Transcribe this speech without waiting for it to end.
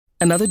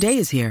Another day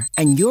is here,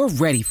 and you're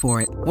ready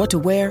for it. What to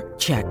wear?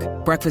 Check.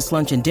 Breakfast,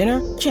 lunch, and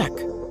dinner? Check.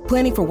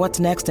 Planning for what's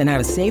next and how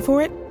to save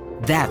for it?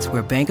 That's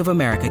where Bank of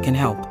America can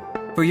help.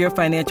 For your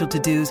financial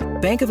to-dos,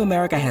 Bank of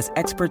America has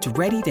experts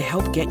ready to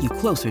help get you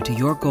closer to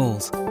your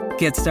goals.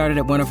 Get started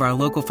at one of our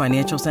local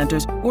financial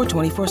centers or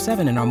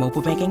 24/7 in our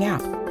mobile banking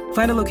app.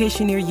 Find a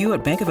location near you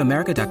at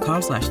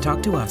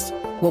bankofamerica.com/talktous.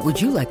 What would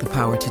you like the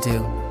power to do?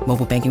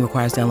 Mobile banking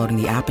requires downloading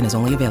the app and is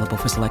only available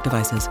for select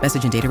devices.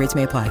 Message and data rates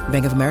may apply.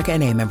 Bank of America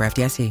N.A., member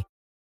FDIC.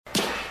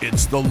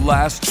 It's the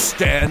Last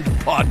Stand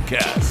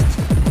Podcast.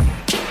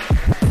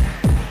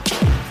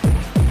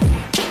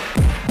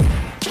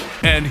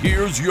 And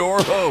here's your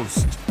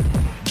host,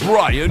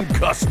 Brian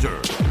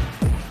Custer.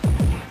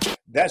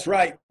 That's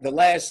right. The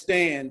Last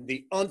Stand,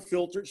 the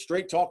unfiltered,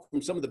 straight talk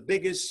from some of the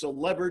biggest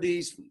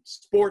celebrities from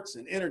sports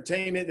and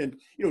entertainment.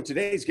 And,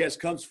 today's guest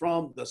comes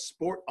from the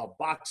sport of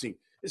boxing.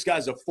 This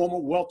guy's a former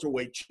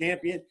welterweight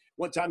champion.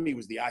 One time he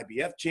was the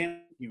IBF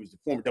champion. He was the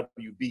former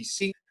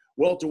WBC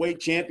welterweight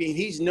champion.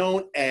 He's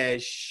known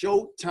as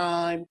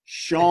Showtime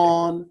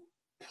Shawn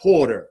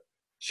Porter.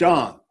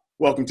 Shawn,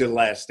 welcome to The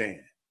Last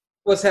Stand.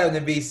 What's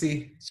happening,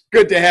 BC? It's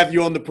good to have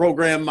you on the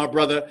program, my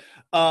brother.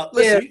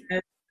 Listen,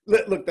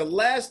 look, the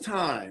last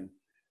time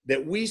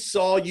that we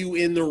saw you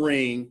in the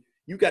ring,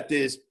 you got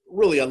this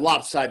really a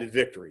lopsided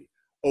victory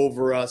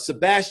over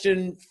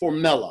Sebastian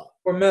Formella.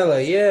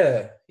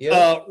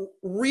 Yeah.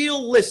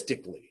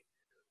 Realistically,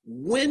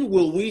 when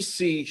will we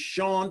see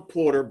Shawn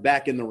Porter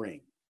back in the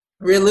ring?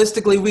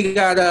 Realistically, we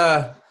got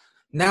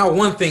now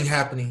one thing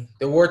happening.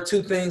 There were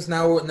two things.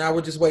 Now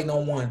we're just waiting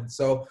on one.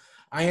 So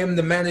I am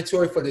the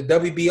mandatory for the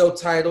WBO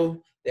title,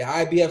 the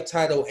IBF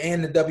title,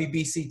 and the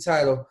WBC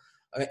title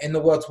in the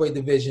welterweight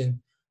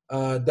division.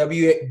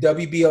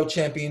 WBO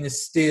champion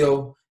is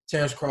still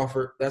Terrence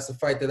Crawford. That's the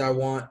fight that I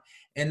want.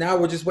 And now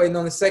we're just waiting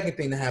on the second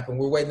thing to happen.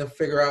 We're waiting to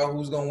figure out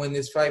who's going to win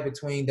this fight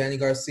between Danny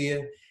Garcia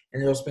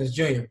and Errol Spence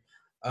Jr.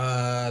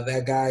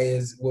 That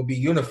guy will be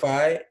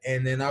unified,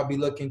 and then I'll be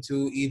looking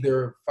to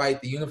either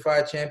fight the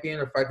unified champion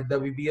or fight the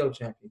WBO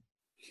champion.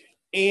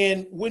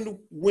 And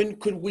when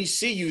could we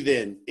see you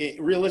then?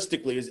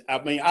 Realistically,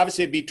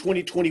 obviously it'd be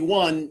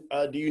 2021.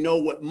 Do you know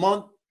what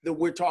month that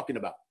we're talking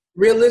about?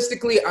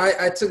 Realistically,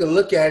 I took a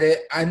look at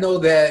it. I know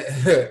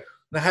that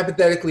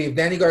hypothetically, if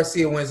Danny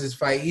Garcia wins this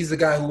fight, he's the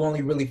guy who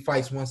only really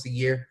fights once a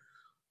year.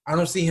 I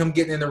don't see him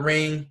getting in the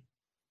ring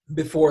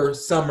before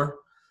summer.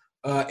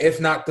 If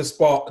not the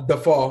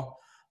fall.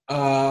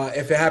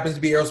 If it happens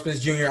to be Errol Spence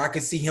Jr., I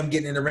could see him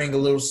getting in the ring a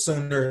little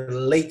sooner,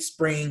 late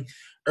spring,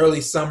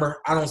 early summer.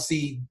 I don't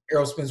see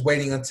Errol Spence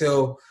waiting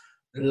until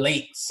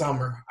late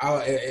summer.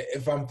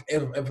 If I'm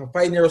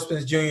fighting Errol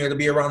Spence Jr., it'll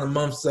be around the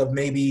months of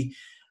maybe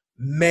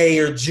May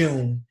or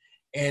June.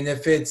 And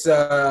if it's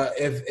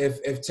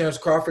if Terrence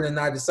Crawford and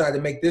I decide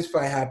to make this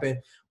fight happen,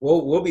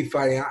 we'll be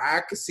fighting. I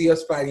could see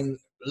us fighting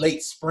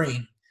late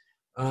spring,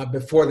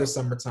 before the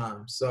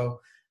summertime. So.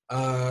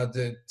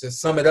 To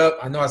sum it up,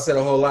 I know I said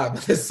a whole lot,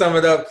 but to sum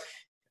it up,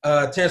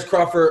 Terrence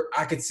Crawford,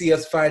 I could see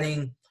us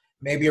fighting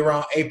maybe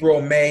around April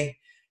or May.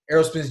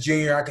 Errol Spence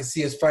Jr., I could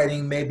see us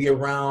fighting maybe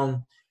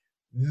around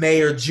May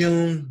or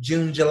June,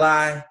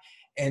 July.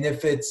 And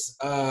if it's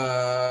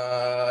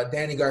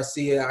Danny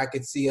Garcia, I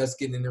could see us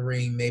getting in the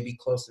ring maybe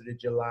closer to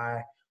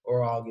July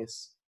or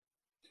August.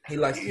 He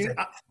likes to take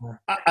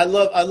I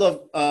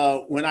love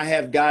when I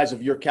have guys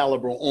of your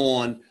caliber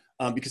on,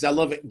 because I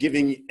love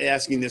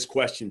asking this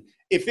question.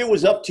 If it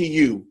was up to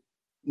you,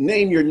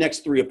 name your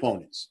next three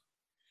opponents.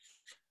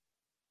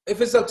 If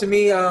it's up to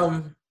me,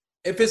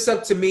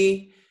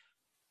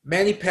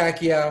 Manny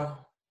Pacquiao,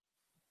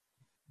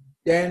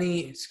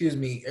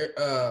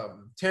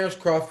 Terrence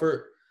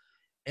Crawford,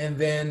 and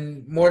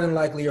then more than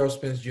likely Errol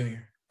Spence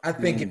Jr. I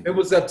think if it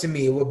was up to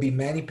me, it would be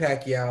Manny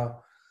Pacquiao,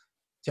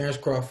 Terrence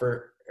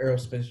Crawford, Errol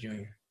Spence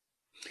Jr.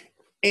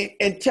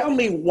 And tell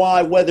me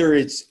why, whether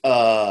it's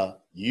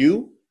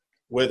you,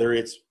 whether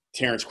it's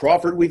Terrence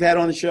Crawford we've had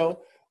on the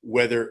show,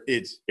 whether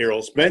it's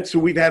Errol Spence who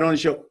we've had on the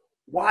show,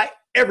 why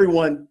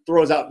everyone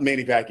throws out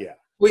Manny Pacquiao?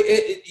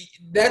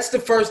 That's the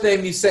first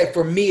name you say.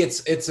 For me,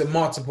 it's a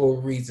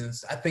multiple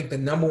reasons. I think the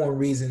number one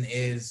reason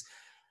is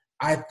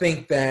I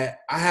think that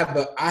I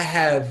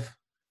have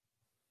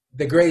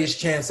the greatest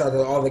chance out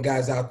of all the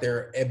guys out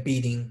there at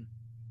beating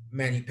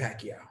Manny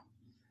Pacquiao.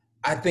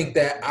 I think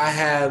that I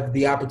have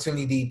the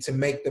opportunity to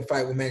make the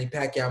fight with Manny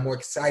Pacquiao more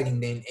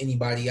exciting than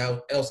anybody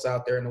else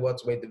out there in the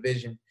welterweight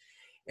division.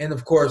 And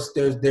of course,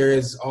 there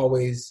is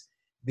always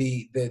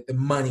the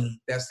money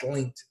that's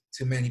linked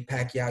to Manny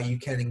Pacquiao. You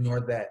can't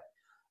ignore that.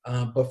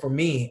 But for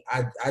me,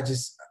 I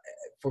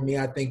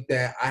think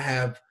that I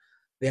have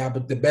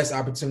the best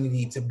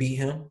opportunity to beat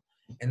him,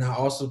 and I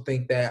also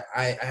think that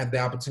I have the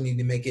opportunity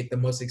to make it the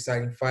most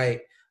exciting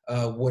fight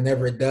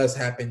whenever it does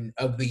happen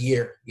of the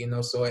year.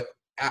 So if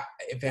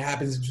it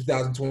happens in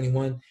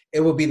 2021,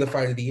 it will be the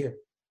fight of the year.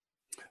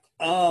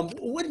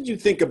 What did you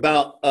think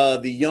about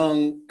the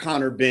young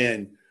Conor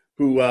Benn,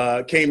 who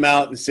came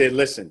out and said,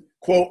 listen,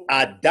 quote,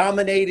 I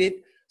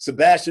dominated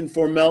Sebastian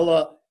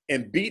Formella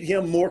and beat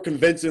him more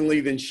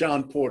convincingly than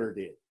Shawn Porter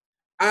did?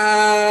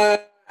 I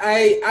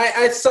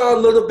I saw a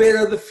little bit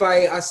of the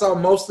fight. I saw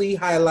mostly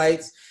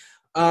highlights.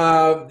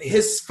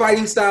 His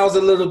fighting style is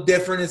a little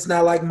different. It's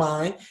not like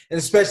mine, and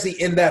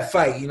especially in that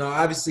fight.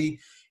 Obviously,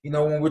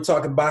 when we're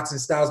talking boxing,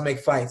 styles make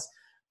fights.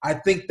 I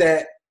think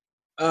that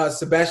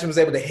Sebastian was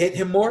able to hit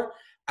him more.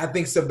 I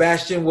think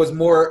Sebastian was in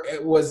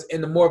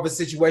more of a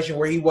situation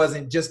where he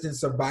wasn't just in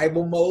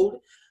survival mode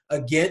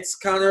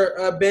against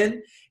Conor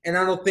Benn, and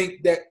I don't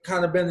think that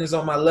Conor Benn is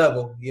on my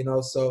level.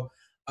 So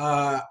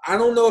I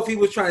don't know if he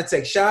was trying to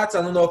take shots.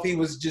 I don't know if he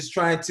was just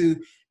trying to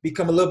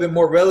become a little bit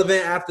more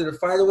relevant after the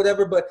fight or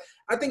whatever. But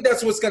I think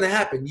that's what's going to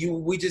happen.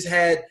 We just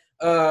had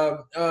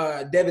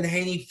Devin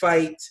Haney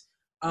fight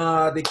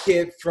the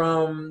kid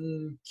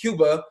from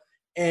Cuba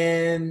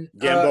and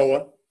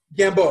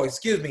Gamboa,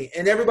 excuse me.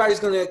 And everybody's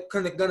gonna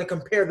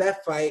compare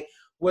that fight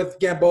with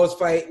Gamboa's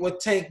fight with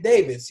Tank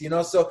Davis,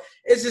 So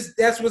it's just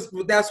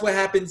that's what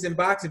happens in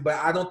boxing. But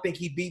I don't think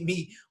he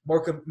beat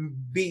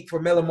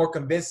Formella more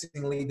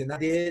convincingly than I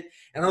did,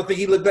 and I don't think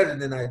he looked better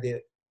than I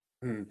did.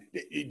 Do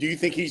you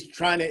think he's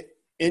trying to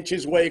inch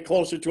his way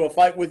closer to a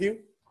fight with you?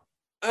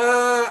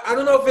 I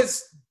don't know if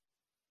it's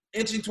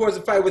inching towards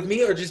a fight with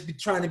me or just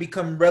trying to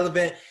become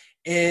relevant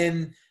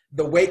in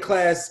the weight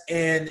class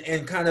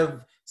and kind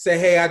of say,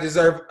 hey, I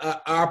deserve an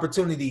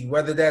opportunity,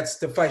 whether that's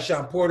to fight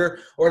Shawn Porter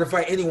or to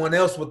fight anyone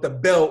else with the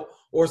belt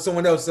or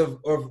someone else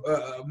of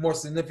more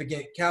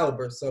significant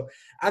caliber. So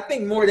I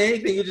think more than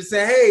anything, you just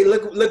say, hey,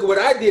 look at what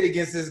I did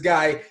against this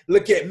guy.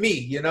 Look at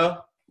me,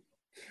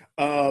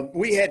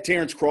 We had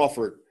Terrence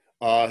Crawford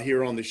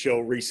here on the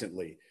show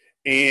recently.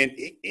 And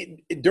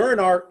during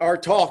our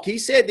talk, he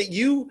said that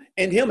you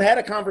and him had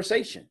a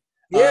conversation.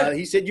 Yeah.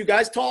 He said you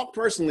guys talked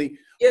personally.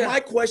 Yeah.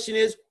 My question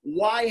is,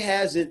 why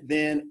hasn't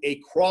then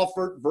a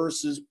Crawford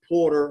versus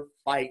Porter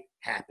fight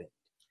happened?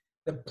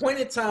 The point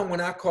in time when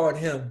I called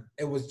him,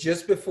 it was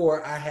just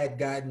before I had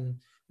gotten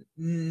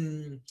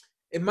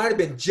it might have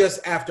been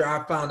just after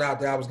I found out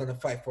that I was going to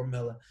fight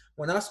Formella.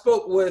 When I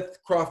spoke with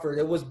Crawford,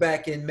 it was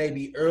back in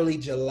maybe early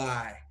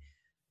July,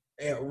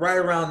 right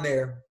around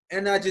there.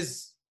 And I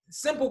just,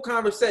 simple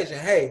conversation.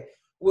 Hey,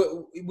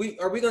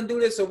 are we going to do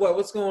this or what?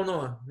 What's going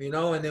on?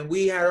 And then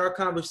we had our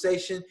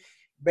conversation.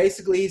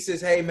 Basically, he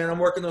says, hey, man, I'm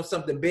working on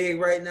something big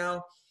right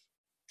now.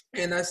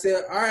 And I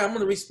said, all right, I'm going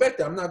to respect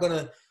that. I'm not going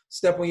to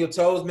step on your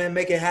toes, man.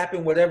 Make it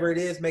happen. Whatever it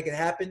is, make it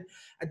happen.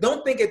 I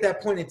don't think at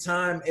that point in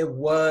time it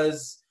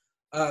was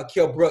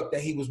Kell Brook that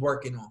he was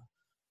working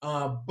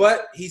on.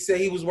 But he said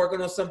he was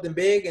working on something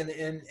big and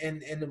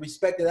the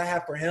respect that I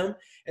have for him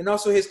and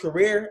also his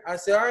career. I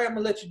said, all right, I'm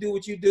going to let you do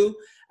what you do.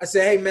 I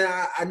said, hey,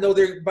 man, I know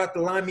they're about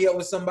to line me up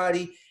with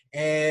somebody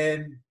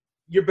and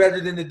you're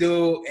better than the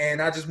dude.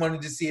 And I just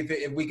wanted to see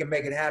if we can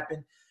make it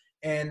happen.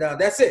 And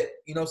that's it.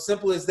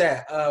 Simple as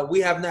that.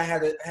 We have not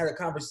had a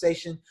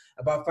conversation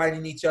about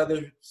fighting each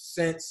other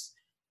since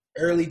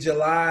early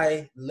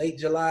July, late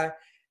July.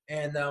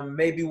 And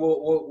maybe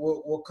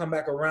we'll come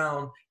back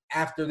around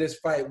after this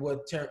fight with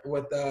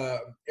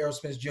Errol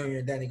Spence Jr.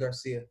 and Danny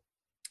Garcia.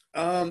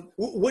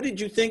 What did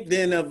you think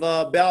then of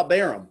Bob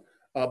Arum?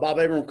 Bob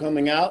Arum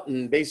coming out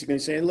and basically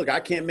saying, look, I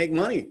can't make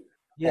money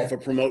off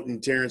of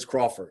promoting Terrence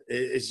Crawford.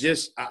 It's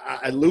just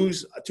I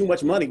lose too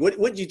much money. What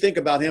did you think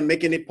about him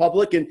making it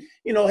public? And,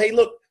 hey,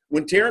 look,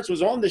 when Terrence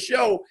was on the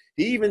show,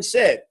 he even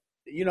said,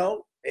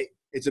 hey,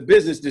 it's a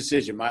business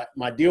decision.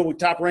 My deal with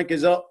Top Rank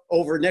is up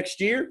over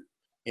next year.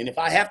 And if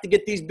I have to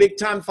get these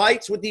big-time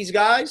fights with these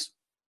guys,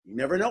 you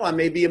never know. I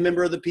may be a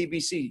member of the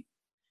PBC.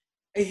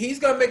 And he's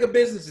going to make a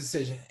business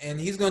decision, and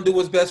he's going to do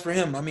what's best for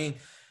him. I mean,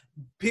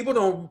 people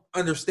don't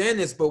understand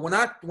this, but when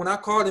I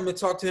called him and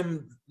talked to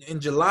him in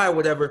July or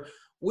whatever,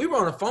 we were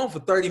on the phone for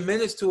 30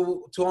 minutes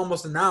to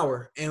almost an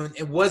hour, and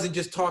it wasn't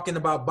just talking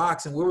about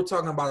boxing. We were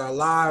talking about our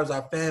lives,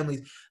 our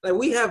families. Like,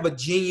 we have a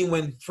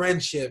genuine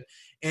friendship,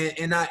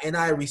 and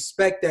I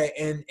respect that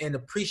and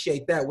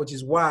appreciate that, which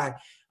is why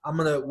I'm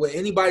going to, with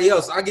anybody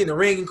else, I'll get in the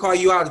ring and call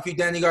you out. If you're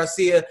Danny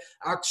Garcia,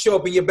 I'll show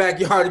up in your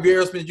backyard if you're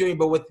Errol Spence Jr.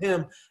 But with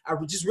him, I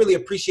just really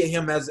appreciate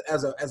him as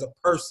a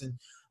person.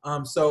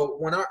 So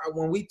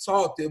when we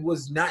talked, it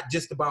was not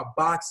just about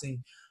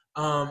boxing.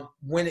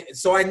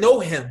 So I know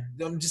him.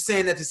 I'm just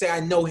saying that to say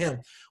I know him.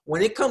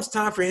 When it comes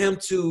time for him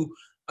to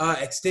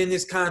extend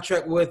his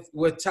contract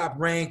with Top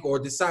Rank or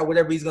decide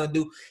whatever he's going to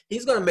do,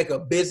 he's going to make a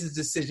business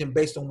decision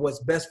based on what's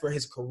best for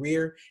his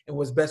career and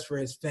what's best for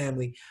his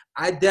family.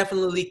 I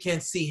definitely can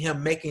see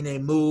him making a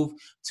move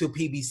to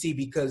PBC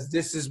because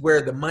this is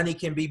where the money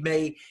can be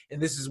made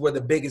and this is where the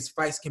biggest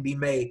fights can be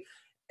made.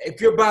 If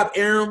you're Bob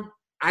Arum,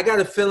 I got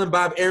a feeling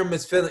Bob Arum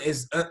is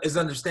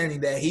understanding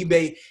that he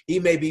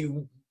may be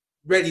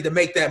ready to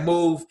make that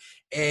move,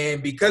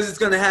 and because it's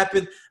going to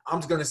happen, I'm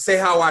just going to say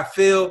how I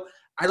feel.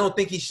 I don't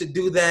think he should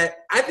do that.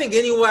 I think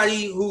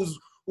anybody who's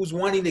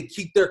wanting to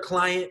keep their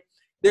client,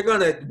 they're going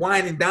to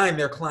wine and dine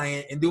their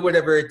client and do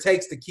whatever it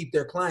takes to keep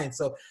their client.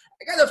 So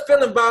I got a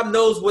feeling Bob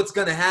knows what's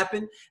going to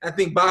happen. I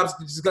think Bob's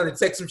just going to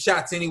take some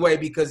shots anyway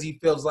because he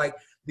feels like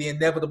the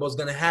inevitable is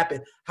going to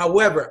happen.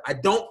 However, I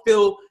don't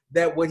feel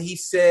that what he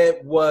said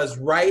was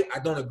right. I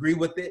don't agree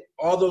with it.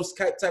 All those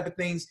type of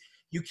things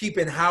you keep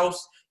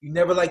in-house. You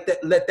never let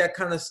that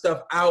kind of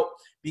stuff out,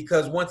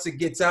 because once it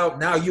gets out,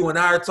 now you and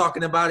I are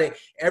talking about it.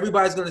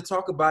 Everybody's going to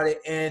talk about it.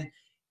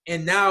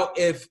 And now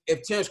if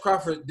Terrence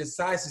Crawford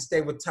decides to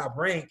stay with Top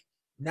Rank,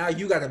 now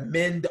you got to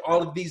mend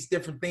all of these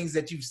different things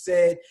that you've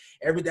said.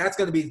 That's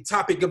going to be the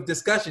topic of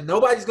discussion.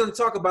 Nobody's going to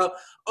talk about,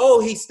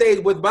 oh, he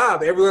stayed with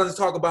Bob. Everyone's going to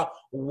talk about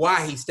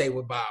why he stayed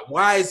with Bob.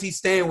 Why is he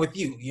staying with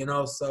you?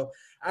 So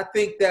I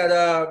think that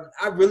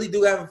I really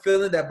do have a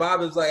feeling that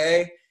Bob is like,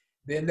 hey,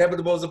 the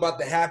inevitable is about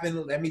to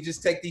happen. Let me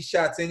just take these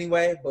shots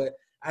anyway. But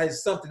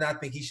it's something I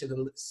think he should have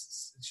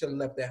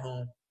left at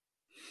home.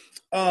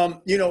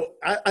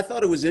 I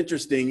thought it was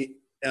interesting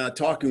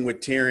talking with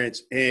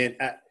Terrence, and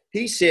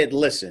he said,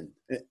 listen,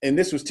 and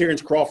this was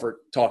Terrence Crawford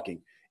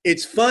talking.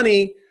 It's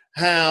funny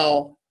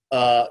how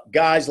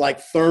guys like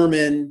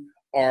Thurman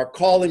are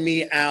calling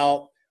me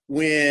out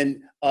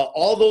when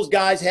all those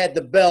guys had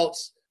the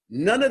belts.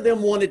 None of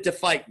them wanted to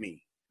fight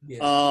me.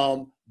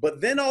 Yeah. But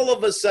then all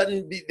of a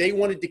sudden they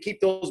wanted to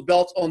keep those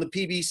belts on the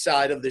PB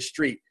side of the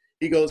street.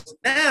 He goes,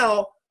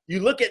 now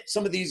you look at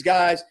some of these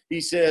guys, he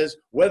says,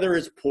 whether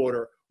it's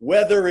Porter,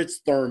 whether it's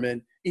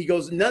Thurman, he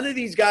goes, none of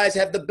these guys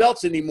have the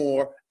belts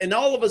anymore. And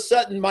all of a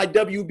sudden, my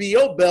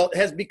WBO belt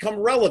has become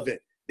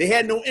relevant. They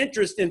had no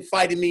interest in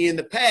fighting me in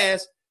the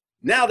past.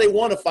 Now they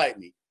want to fight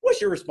me.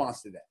 What's your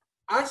response to that?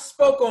 I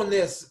spoke on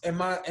this in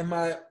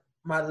my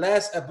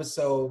last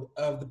episode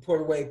of the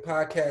Porter Way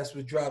podcast,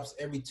 which drops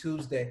every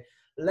Tuesday.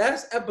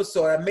 Last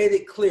episode, I made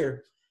it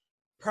clear.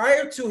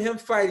 Prior to him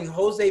fighting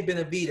Jose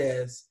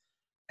Benavidez,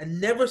 I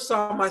never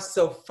saw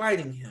myself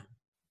fighting him.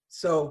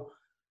 So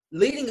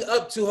leading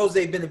up to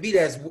Jose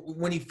Benavidez,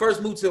 when he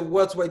first moved to the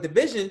welterweight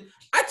division,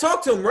 I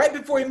talked to him right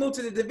before he moved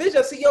to the division.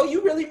 I said, yo,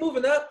 you really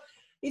moving up?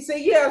 He said,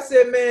 yeah. I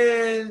said,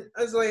 man,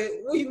 I was like,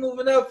 what are you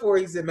moving up for?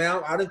 He said,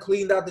 man, I done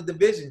cleaned out the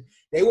division.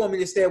 They want me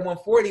to stay at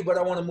 140, but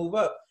I want to move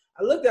up.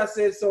 I looked, I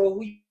said, so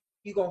who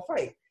you going to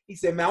fight? He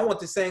said, man, I want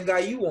the same guy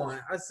you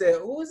want. I said,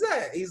 who is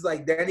that? He's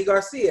like, Danny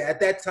Garcia. At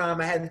that time,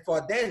 I hadn't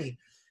fought Danny.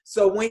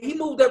 So when he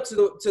moved up to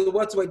the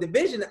welterweight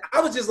division,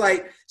 I was just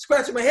like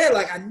scratching my head,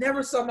 like I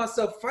never saw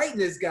myself fighting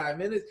this guy,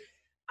 man.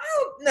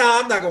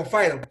 I'm not gonna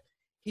fight him.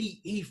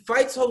 He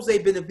fights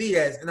Jose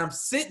Benavidez, and I'm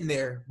sitting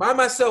there by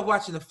myself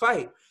watching the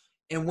fight.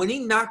 And when he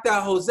knocked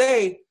out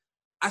Jose,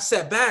 I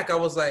sat back. I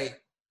was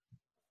like,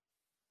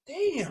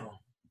 damn,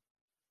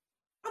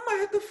 I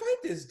might have to fight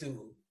this dude.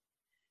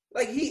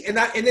 Like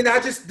and then I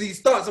just these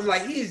thoughts. I'm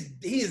like, he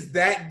is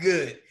that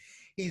good.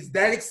 He's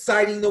that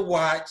exciting to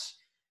watch.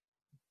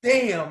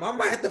 Damn, I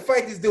might have to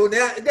fight this dude.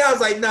 Now I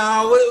was like,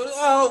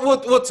 no,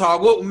 we'll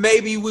talk.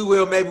 Maybe we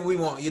will, maybe we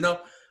won't,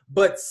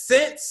 But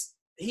since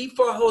he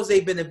fought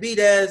Jose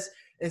Benavidez,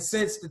 and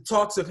since the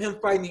talks of him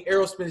fighting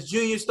Errol Spence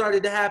Jr.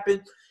 started to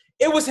happen,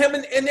 it was him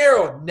and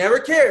Errol. Never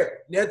cared.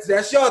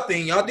 That's y'all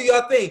thing. Y'all do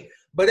y'all thing.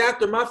 But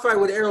after my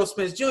fight with Errol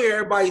Spence Jr.,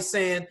 everybody's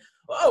saying,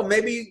 oh,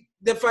 maybe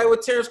the fight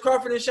with Terrence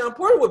Crawford and Shawn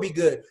Porter would be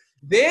good.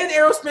 Then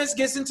Errol Spence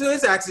gets into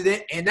his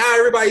accident, and now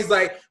everybody's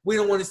like, we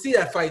don't want to see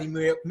that fight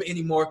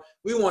anymore.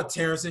 We want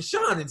Terrence and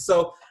Shawn. And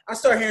so I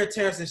start hearing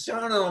Terrence and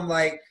Shawn, and I'm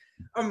like,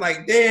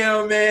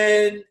 damn,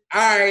 man.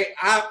 All right,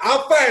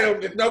 I'll fight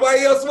him. If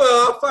nobody else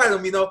will, I'll fight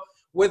him.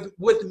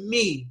 With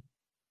me,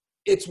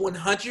 it's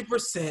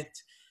 100%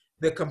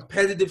 the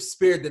competitive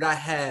spirit that I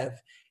have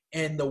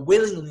and the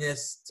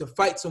willingness to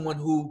fight someone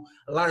who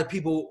a lot of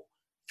people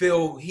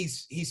feel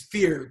he's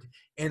feared.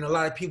 And a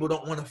lot of people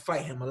don't want to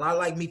fight him. A lot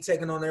like me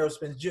taking on Errol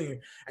Spence Jr.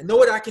 I know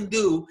what I can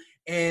do,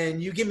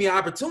 and you give me an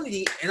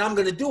opportunity, and I'm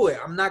going to do it.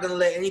 I'm not going to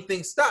let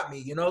anything stop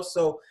me,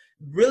 So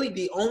really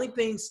the only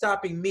thing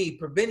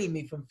preventing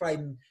me from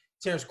fighting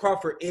Terrence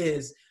Crawford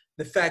is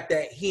the fact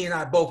that he and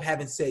I both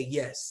haven't said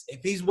yes. If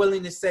he's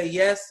willing to say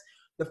yes,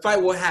 the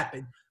fight will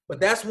happen.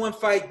 But that's one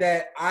fight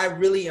that I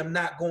really am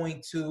not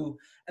going to,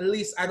 at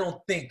least I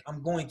don't think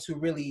I'm going to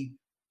really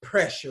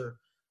pressure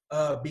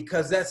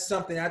because that's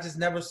something I just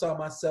never saw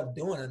myself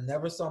doing. I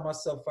never saw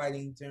myself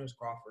fighting Terrence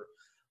Crawford.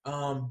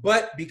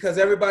 But because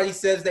everybody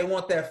says they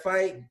want that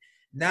fight,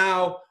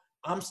 now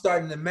I'm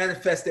starting to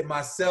manifest it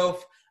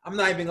myself. I'm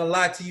not even going to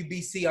lie to you,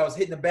 BC. I was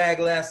hitting the bag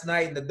last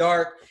night in the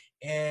dark,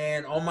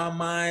 and on my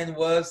mind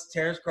was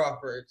Terrence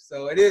Crawford.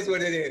 So it is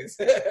what it is.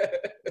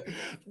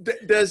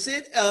 Does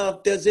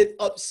it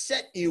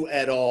upset you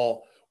at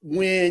all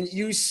when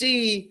you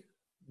see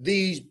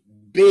these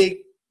big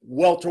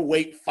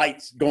welterweight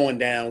fights going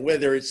down,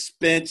 whether it's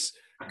Spence,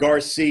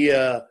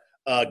 Garcia,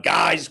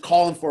 guys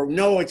calling for,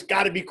 no, it's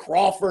got to be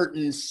Crawford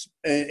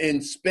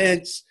and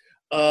Spence,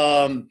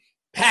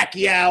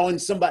 Pacquiao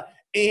and somebody,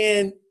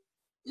 and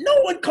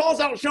no one calls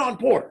out Shawn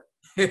Porter.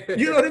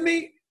 You know what I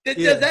mean?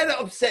 Does that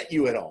upset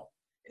you at all?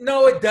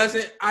 No, it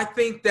doesn't. I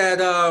think that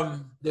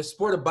the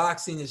sport of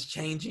boxing is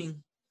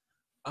changing.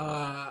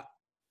 I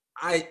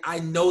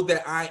know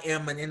that I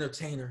am an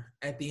entertainer.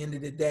 At the end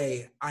of the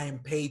day, I am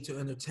paid to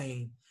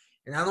entertain.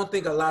 And I don't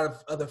think a lot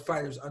of other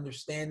fighters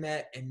understand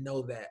that and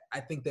know that.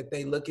 I think that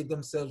they look at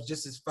themselves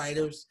just as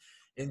fighters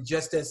and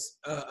just as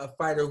a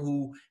fighter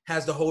who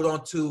has to hold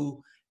on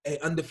to an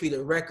undefeated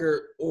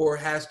record or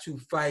has to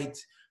fight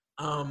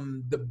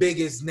the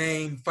biggest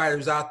name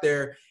fighters out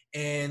there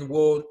and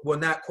will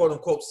not quote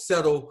unquote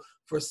settle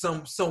for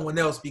someone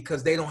else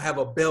because they don't have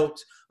a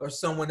belt, or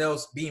someone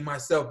else being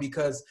myself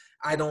because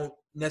I don't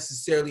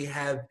necessarily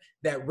have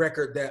that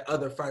record that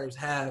other fighters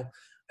have.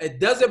 It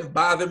doesn't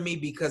bother me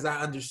because I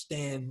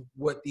understand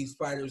what these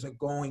fighters are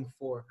going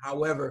for.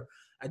 However,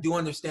 I do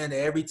understand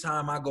that every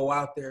time I go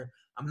out there,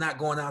 I'm not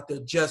going out there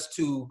just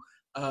to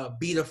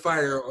beat a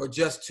fighter or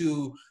just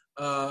to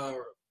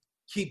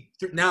keep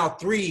now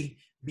 3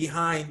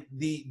 behind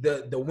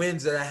the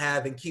wins that I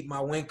have and keep my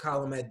win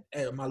column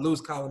at my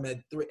lose column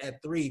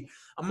at 3.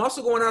 I'm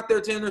also going out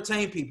there to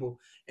entertain people.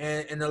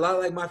 And a lot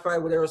like my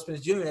fight with Errol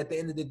Spence Jr., at the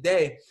end of the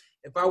day,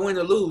 if I win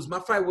or lose, my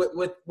fight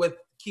with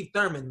Keith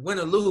Thurman, win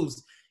or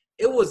lose,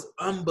 it was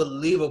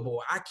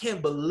unbelievable. I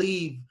can't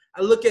believe –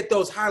 I look at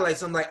those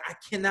highlights, I'm like, I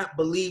cannot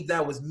believe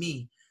that was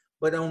me.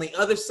 But on the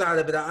other side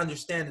of it, I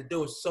understand that there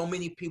were so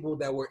many people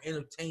that were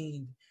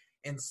entertained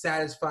and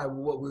satisfied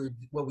with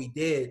what we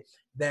did,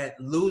 that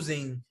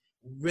losing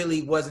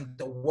really wasn't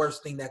the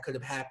worst thing that could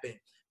have happened.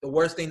 The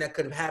worst thing that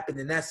could have happened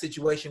in that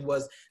situation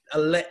was a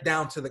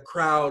letdown to the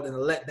crowd and a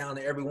letdown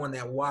to everyone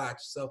that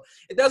watched. So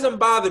it doesn't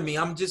bother me.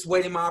 I'm just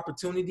waiting my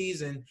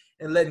opportunities and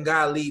letting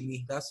God lead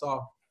me. That's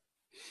all.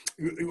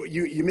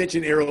 You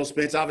mentioned Errol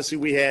Spence. Obviously,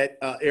 we had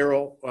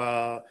Errol.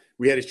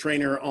 We had his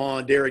trainer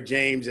on, Derek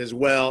James, as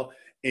well.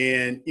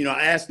 And,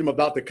 I asked him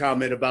about the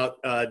comment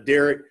about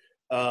Derek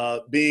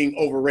being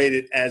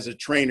overrated as a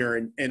trainer.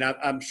 And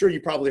I'm sure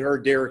you probably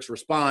heard Derek's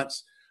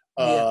response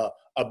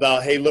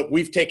about, hey, look,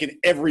 we've taken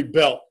every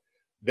belt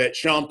that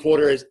Shawn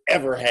Porter has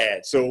ever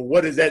had. So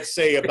what does that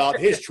say about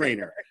his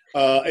trainer?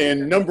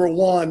 And number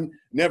 1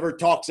 never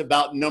talks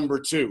about number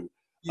 2.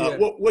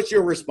 What's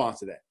your response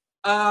to that?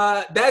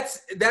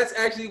 That's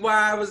actually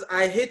why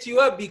I hit you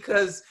up,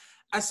 because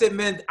I said,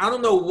 man, I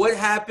don't know what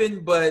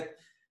happened, but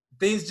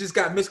things just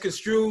got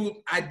misconstrued.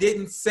 I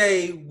didn't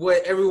say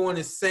what everyone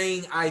is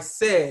saying I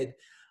said.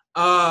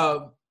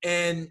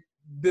 And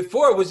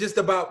before it was just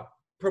about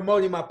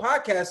promoting my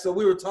podcast. So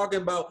we were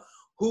talking about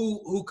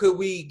who could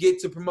we get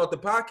to promote the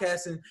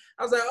podcast. And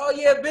I was like, oh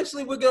yeah,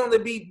 eventually we'll get on the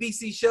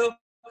BC show.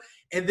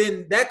 And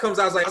then that comes,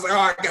 I was like, oh,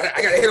 I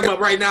gotta hit him up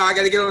right now. I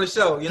gotta get on the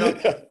show,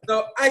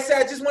 So I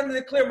said, I just wanted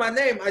to clear my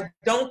name. I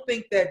don't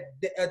think that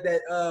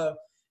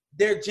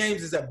Derek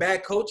James is a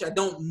bad coach. I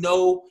don't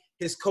know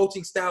his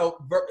coaching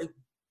style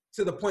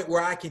to the point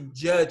where I can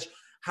judge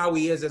how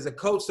he is as a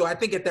coach. So I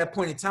think at that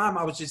point in time,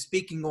 I was just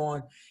speaking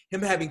on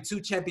him having 2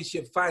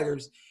 championship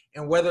fighters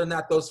and whether or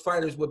not those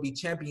fighters would be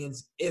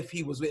champions if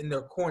he was in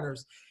their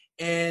corners.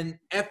 And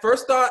at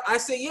first thought, I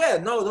said, yeah,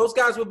 no, those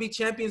guys would be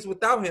champions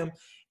without him.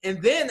 And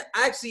then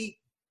I actually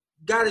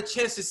got a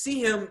chance to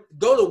see him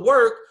go to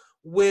work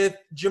with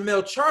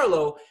Jermell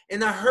Charlo.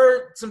 And I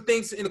heard some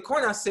things in the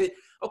corner. I said,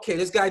 okay,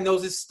 this guy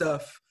knows his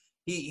stuff.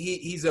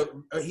 He's a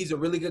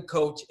really good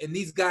coach, and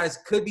these guys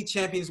could be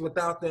champions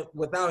without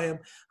him.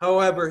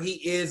 However, he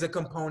is a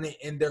component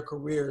in their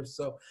careers.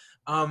 So,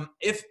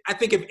 if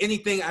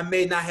anything, I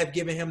may not have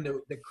given him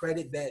the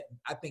credit that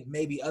I think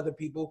maybe other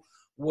people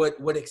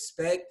would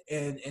expect.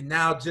 And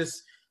now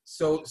just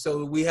so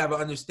we have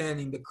an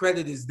understanding, the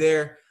credit is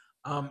there.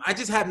 I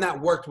just have not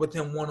worked with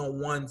him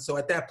one-on-one. So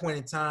at that point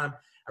in time,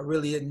 I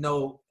really didn't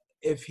know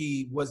if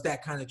he was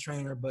that kind of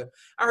trainer. But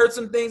I heard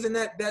some things in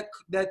that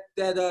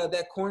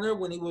corner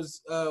when he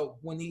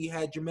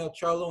had Jermell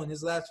Charlo in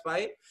his last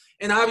fight.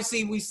 And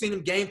obviously we've seen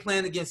him game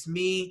plan against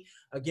me,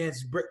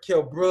 against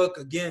Kell Brook,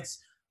 against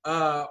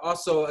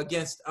Lamont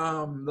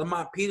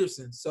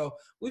Peterson. So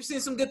we've seen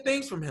some good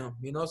things from him,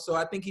 so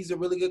I think he's a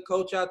really good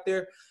coach out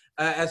there.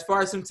 As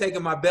far as him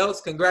taking my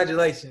belts,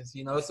 congratulations.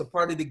 It's a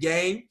part of the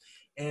game,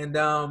 and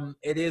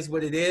it is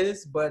what it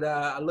is. But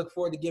I look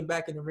forward to getting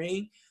back in the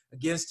ring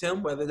against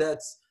him, whether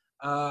that's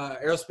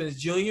Errol Spence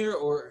Jr.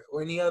 or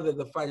any other of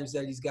the fighters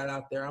that he's got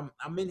out there.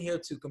 I'm in here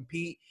to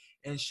compete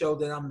and show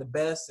that I'm the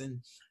best. And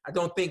I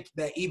don't think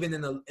that even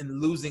in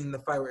losing the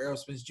fight with Errol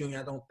Spence Jr.,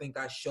 I don't think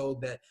I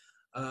showed that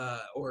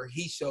or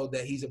he showed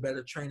that he's a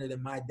better trainer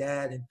than my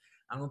dad. And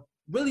I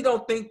really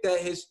don't think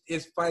that his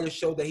fighters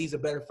showed that he's a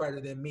better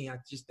fighter than me. I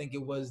just think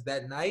it was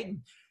that night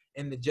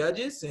and the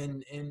judges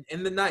and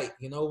the night.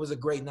 It was a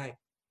great night.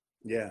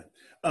 Yeah.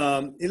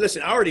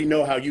 Listen, I already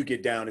know how you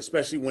get down,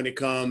 especially when it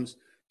comes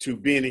to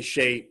being in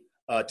shape,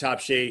 top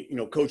shape.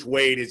 Coach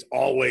Wade is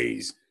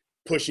always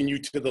pushing you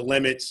to the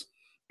limits.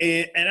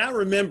 And I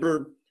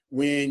remember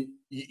when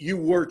you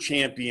were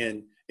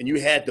champion and you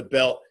had the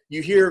belt,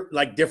 you hear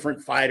like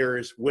different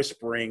fighters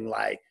whispering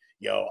like,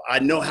 yo, I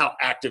know how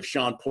active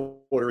Shawn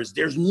Porter is.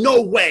 There's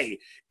no way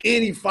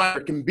any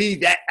fighter can be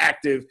that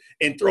active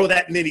and throw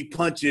that many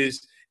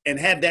punches and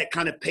have that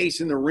kind of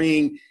pace in the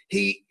ring.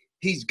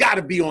 He's got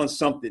to be on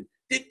something.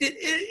 Did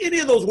any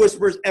of those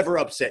whispers ever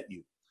upset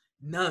you?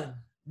 None.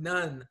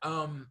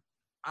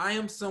 I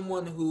am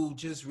someone who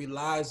just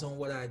relies on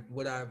what I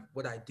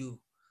do.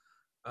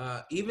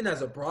 Even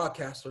as a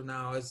broadcaster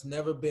now, it's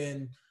never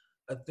been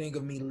a thing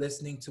of me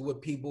listening to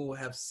what people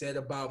have said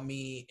about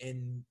me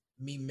and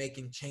me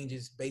making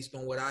changes based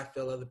on what I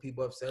feel other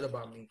people have said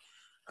about me.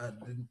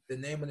 The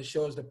name of the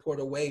show is the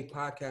Porter Way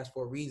podcast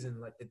for a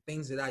reason. Like the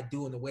things that I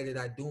do and the way that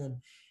I do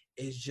them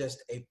is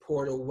just a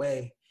Porter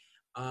Way.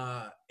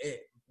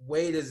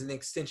 Wade is an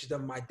extension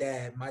of my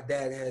dad. My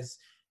dad has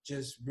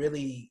just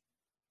really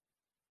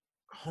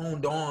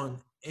honed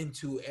on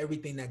into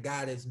everything that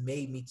God has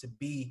made me to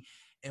be.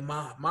 And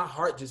my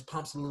heart just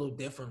pumps a little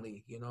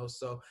differently,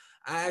 So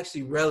I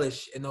actually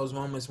relish in those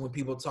moments when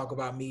people talk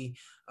about me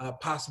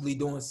possibly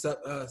doing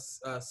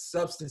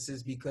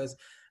substances, because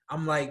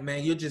I'm like,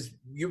 man,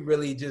 you're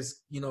really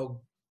just,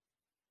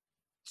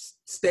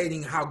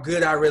 stating how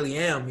good I really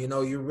am.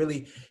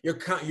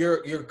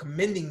 You're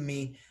commending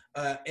me,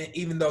 and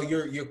even though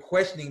you're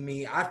questioning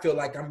me, I feel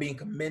like I'm being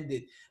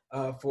commended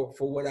for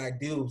what I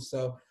do.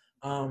 So,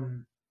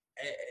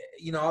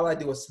 all I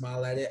do is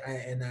smile at it,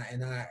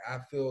 I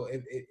feel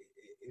it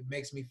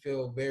makes me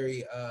feel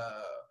very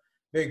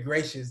very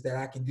gracious that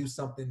I can do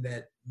something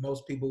that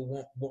most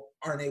people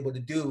aren't able to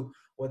do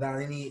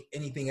without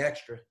anything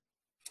extra.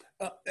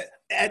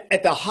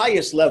 At the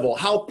highest level,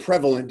 how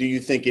prevalent do you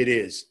think it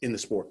is in the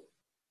sport?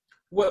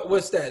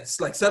 What's that? It's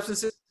like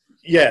substances?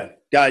 Yeah,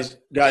 guys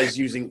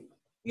using.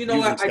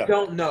 I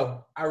don't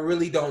know. I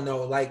really don't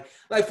know. Like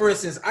for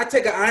instance, I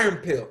take an iron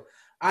pill.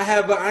 I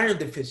have an iron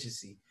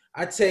deficiency.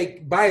 I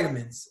take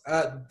vitamins,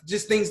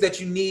 just things that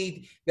you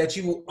need that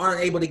you aren't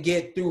able to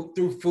get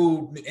through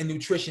food and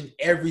nutrition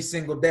every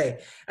single day.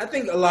 I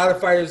think a lot of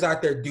fighters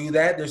out there do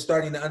that. They're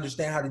starting to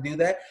understand how to do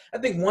that. I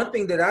think one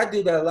thing that I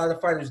do that a lot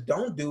of fighters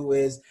don't do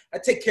is I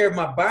take care of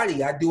my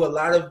body. I do a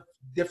lot of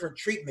different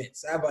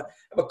treatments. I have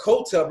a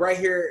cold tub right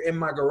here in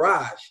my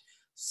garage,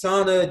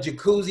 sauna,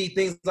 jacuzzi,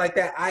 things like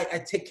that.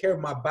 I take care of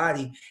my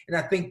body, and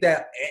I think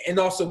that, and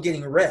also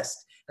getting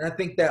rest. And I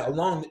think that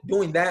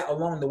doing that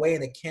along the way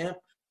in a camp,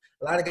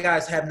 a lot of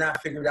guys have not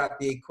figured out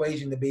the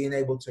equation to being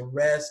able to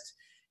rest,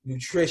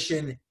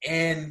 nutrition,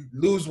 and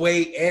lose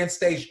weight and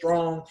stay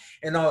strong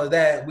and all of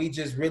that. We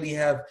just really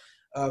have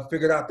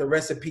figured out the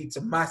recipe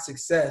to my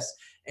success.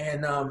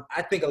 And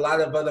I think a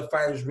lot of other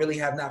fighters really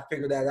have not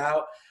figured that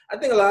out. I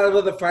think a lot of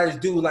other fighters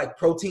do like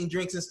protein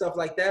drinks and stuff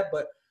like that,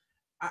 but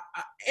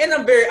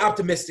I'm very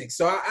optimistic.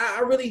 So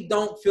I really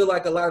don't feel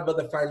like a lot of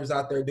other fighters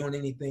out there doing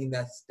anything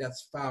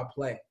that's foul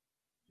play.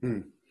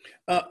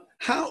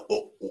 How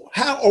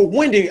or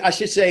when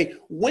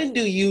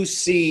do you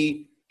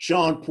see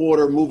Shawn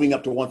Porter moving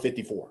up to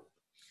 154?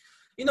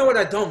 You know what?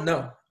 I don't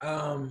know.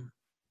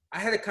 I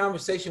had a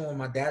conversation with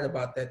my dad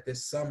about that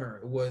this summer.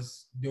 It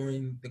was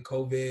during the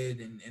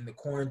COVID and the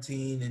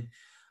quarantine, and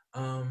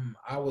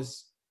I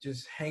was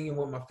just hanging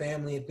with my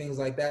family and things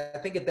like that. I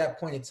think at that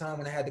point in time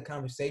when I had the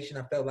conversation,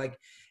 I felt like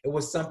it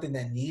was something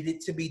that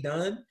needed to be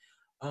done.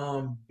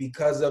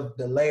 Because of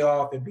the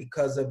layoff and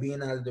because of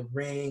being out of the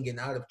ring and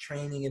out of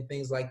training and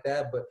things like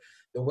that. But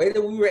the way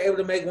that we were able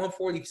to make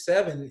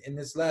 147 in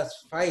this last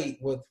fight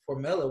with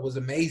Formella was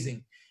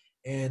amazing.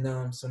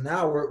 And so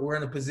now we're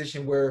in a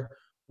position where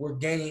we're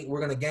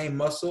going to gain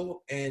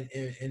muscle and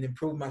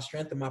improve my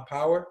strength and my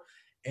power.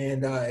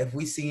 And if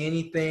we see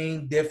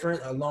anything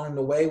different along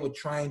the way with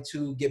trying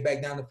to get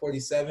back down to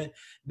 47,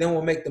 then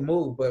we'll make the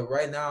move. But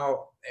right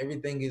now,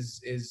 everything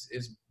is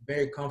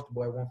very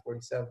comfortable at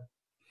 147.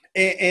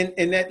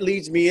 And that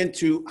leads me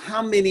into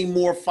how many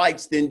more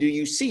fights then do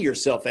you see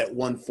yourself at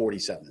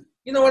 147?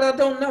 You know what? I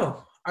don't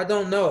know.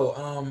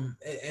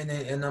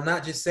 And I'm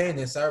not just saying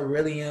this. I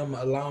really am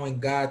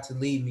allowing God to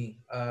lead me.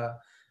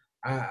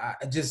 I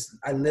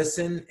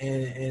listen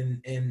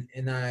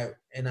and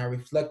I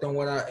reflect on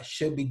what I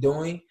should be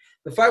doing.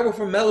 The fight with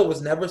Formella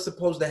was never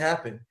supposed to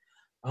happen.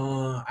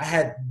 I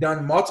had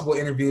done multiple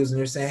interviews and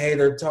they're saying, hey,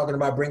 they're talking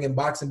about bringing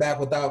boxing back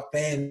without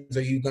fans.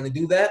 Are you going to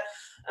do that?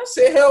 I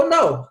said, hell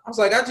no. I was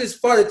like, I just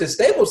fought at the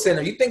Staples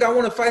Center. You think I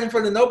want to fight in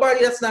front of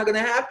nobody? That's not going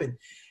to happen.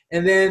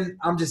 And then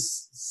I'm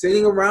just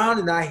sitting around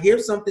and I hear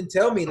something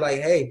tell me like,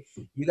 hey,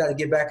 you got to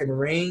get back in the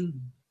ring.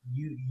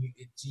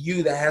 It's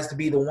you that has to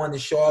be the one to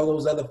show all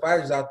those other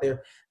fighters out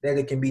there that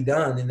it can be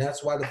done. And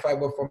that's why the fight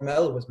with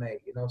Formella was made,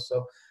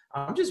 So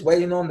I'm just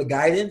waiting on the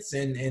guidance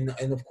and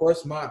of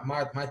course my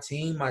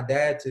team, my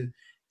dad to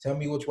tell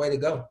me which way to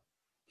go.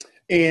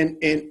 And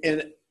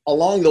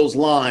along those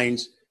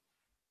lines,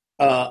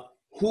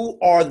 who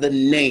are the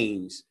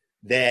names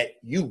that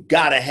you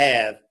gotta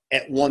have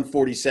at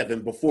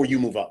 147 before you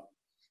move up?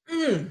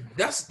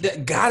 That's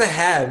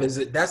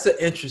an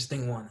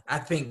interesting one. I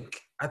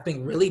think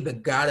really the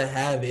gotta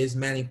have is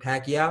Manny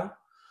Pacquiao.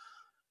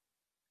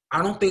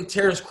 I don't think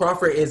Terrence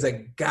Crawford is a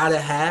gotta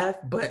have,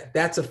 but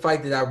that's a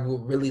fight that I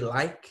would really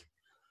like.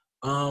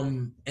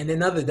 And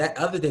then other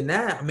than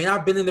that, I mean,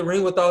 I've been in the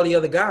ring with all the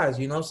other guys,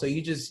 so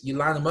you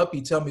line them up,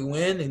 you tell me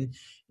when, and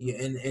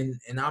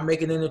I'll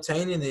make it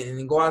entertaining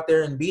and go out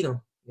there and beat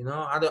them.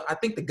 I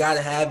think the guy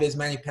to have is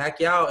Manny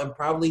Pacquiao, and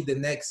probably the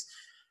next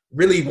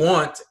really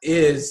want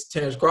is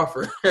Terrence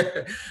Crawford.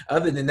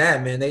 Other than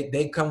that, man,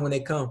 they come when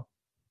they come.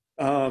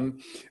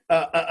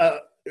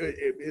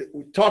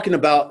 Talking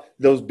about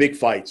those big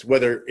fights,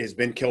 whether it's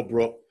been Kell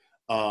Brook,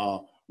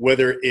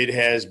 whether it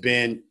has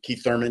been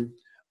Keith Thurman,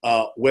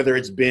 whether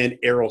it's been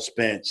Errol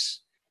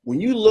Spence, when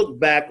you look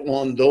back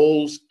on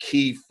those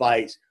key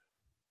fights,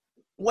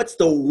 what's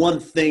the one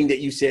thing that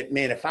you said,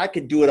 man, if I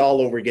could do it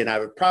all over again, I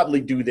would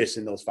probably do this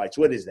in those fights?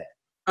 What is that?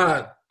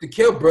 The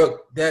Kell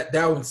Brook, that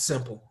one's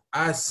simple.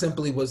 I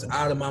simply was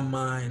out of my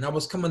mind. I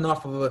was coming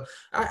off of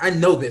I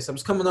know this. I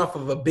was coming off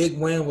of a big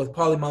win with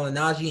Paulie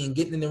Malignaggi and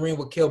getting in the ring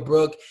with Kell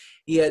Brook.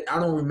 I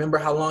don't remember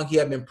how long he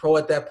had been pro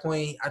at that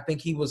point. I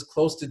think he was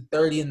close to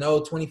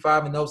 30-0,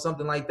 25-0,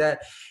 something like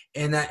that.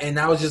 And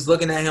I was just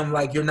looking at him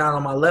like, you're not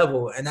on my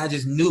level. And I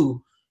just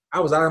knew I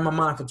was out of my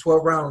mind for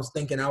 12 rounds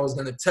thinking I was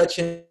going to touch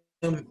him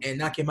and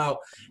knock him out.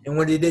 And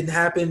when it didn't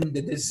happen,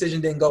 the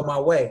decision didn't go my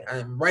way.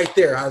 And right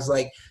there, I was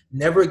like,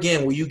 never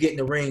again will you get in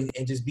the ring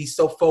and just be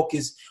so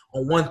focused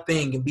on one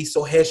thing and be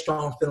so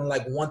headstrong, feeling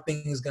like one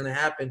thing is going to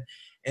happen.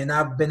 And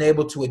I've been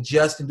able to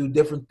adjust and do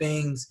different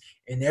things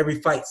in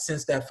every fight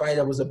since that fight.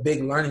 That was a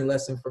big learning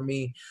lesson for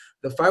me.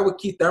 The fight with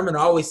Keith Thurman, I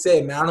always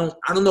say, man,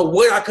 I don't know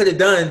what I could have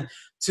done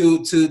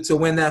to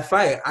win that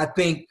fight. I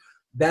think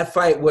that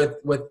fight with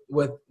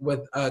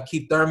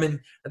Keith Thurman,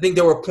 I think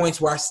there were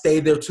points where I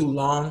stayed there too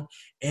long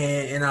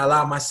and I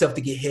allowed myself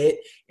to get hit,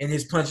 and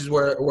his punches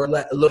were a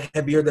little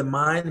heavier than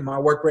mine. My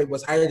work rate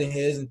was higher than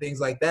his and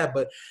things like that.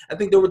 But I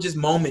think there were just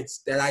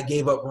moments that I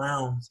gave up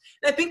rounds.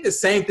 And I think the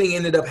same thing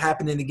ended up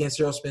happening against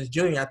Errol Spence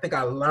Jr. I think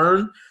I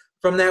learned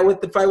from that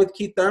with the fight with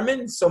Keith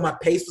Thurman. So my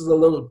pace was a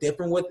little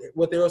different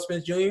with Errol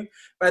Spence Jr.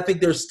 But I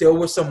think there still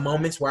were some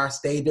moments where I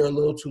stayed there a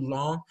little too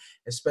long,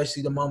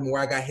 especially the moment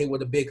where I got hit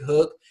with a big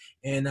hook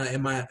and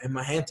my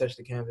hand touched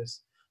the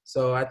canvas.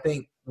 So I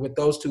think with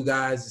those two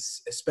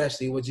guys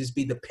especially, it would just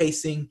be the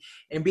pacing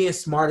and being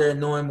smarter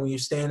and knowing when you're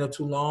staying there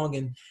too long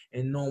and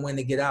knowing when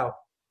to get out.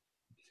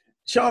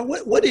 Shawn,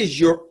 what is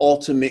your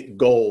ultimate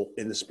goal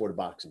in the sport of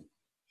boxing?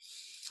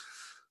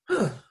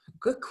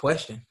 Good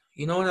question.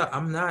 You know what?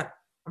 I'm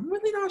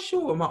really not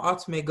sure what my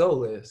ultimate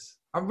goal is.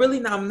 I'm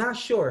not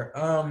sure.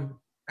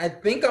 I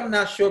think I'm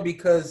not sure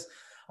because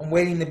I'm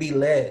waiting to be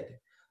led.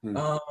 And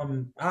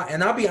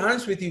I'll be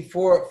honest with you,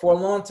 for a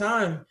long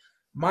time,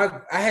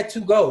 I had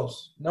two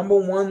goals. Number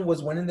one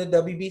was winning the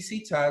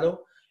WBC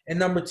title, and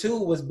number two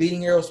was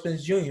beating Errol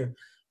Spence Jr.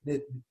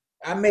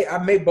 I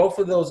made both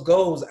of those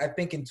goals, I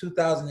think, in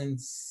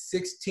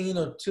 2016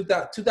 or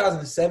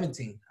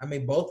 2017. I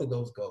made both of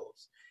those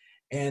goals.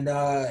 And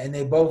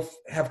they both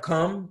have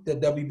come, the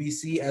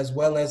WBC as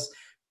well as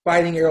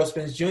fighting Errol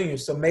Spence Jr.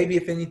 So maybe,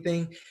 if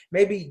anything,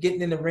 maybe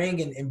getting in the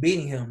ring and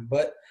beating him.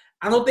 But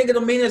I don't think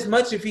it'll mean as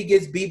much if he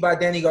gets beat by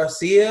Danny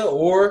Garcia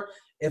or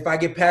if I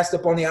get passed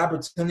up on the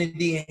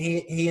opportunity and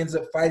he ends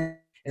up fighting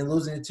and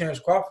losing to Terrence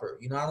Crawford.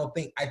 You know,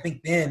 I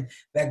think then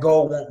that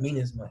goal won't mean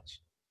as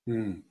much.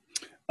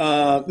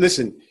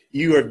 Listen,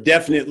 you have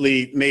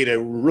definitely made a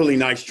really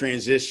nice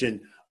transition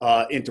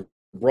into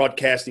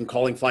broadcasting,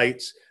 calling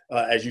fights.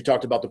 As you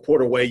talked about the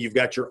Porter Way, you've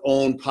got your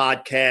own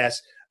podcast.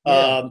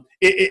 Yeah.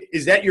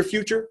 Is that your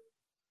future?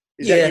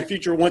 Is that your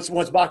future once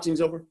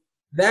boxing's over?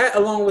 That,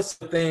 along with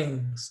some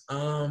things.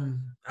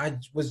 I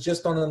was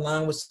just on the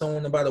line with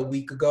someone about a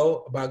week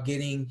ago about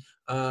getting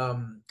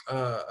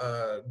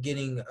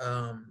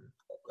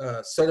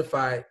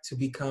certified to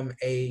become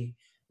a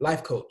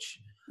life coach.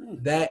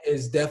 That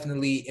is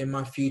definitely in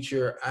my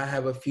future. I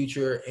have a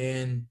future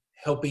in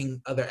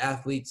helping other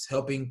athletes,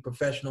 helping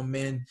professional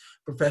men,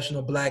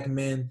 professional Black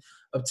men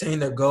obtain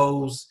their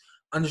goals,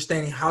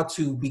 understanding how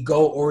to be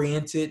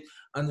goal-oriented,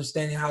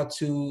 understanding how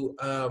to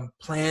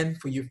plan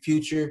for your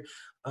future,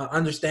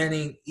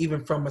 understanding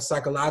even from a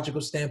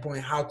psychological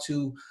standpoint how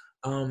to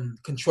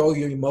control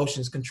your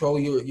emotions, control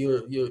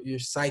your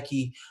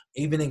psyche,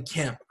 even in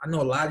camp. I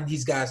know a lot of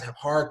these guys have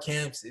hard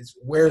camps. It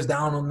wears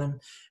down on them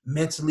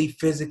mentally,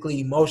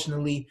 physically,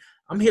 emotionally.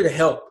 I'm here to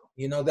help.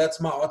 You know,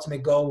 that's my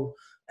ultimate goal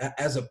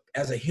as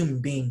a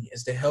human being,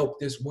 is to help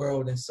this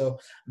world. And so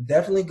I'm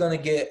definitely going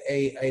to get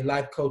a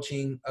life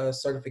coaching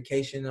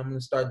certification. I'm going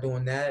to start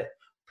doing that,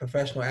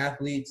 professional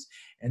athletes.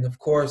 And of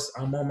course,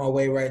 I'm on my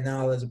way right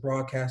now as a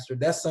broadcaster.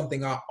 That's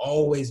something I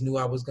always knew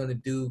I was going to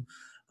do.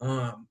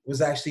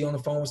 Was actually on the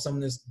phone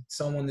with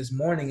someone this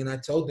morning, and I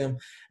told them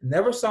I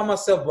never saw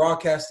myself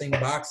broadcasting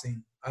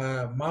boxing.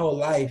 My whole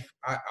life,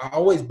 I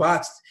always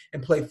boxed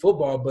and played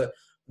football, but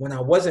when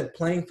I wasn't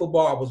playing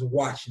football, I was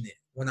watching it.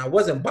 When I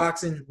wasn't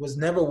boxing, was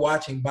never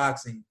watching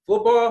boxing.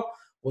 Football,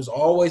 was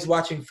always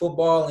watching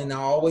football, and I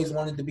always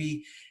wanted to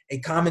be a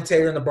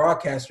commentator and a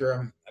broadcaster.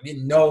 I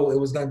didn't know it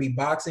was going to be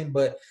boxing,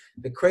 but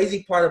the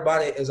crazy part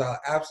about it is I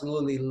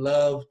absolutely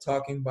love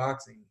talking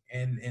boxing,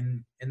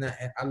 and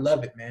I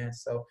love it, man.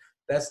 So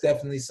that's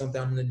definitely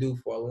something I'm going to do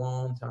for a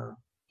long time.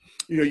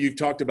 You know, you've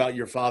talked about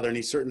your father, and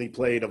he certainly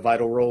played a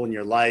vital role in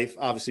your life,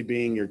 obviously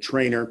being your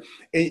trainer.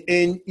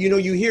 And you know,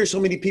 you hear so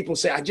many people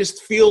say, I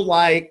just feel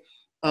like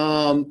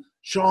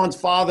Shawn's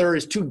father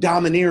is too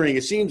domineering.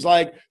 It seems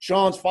like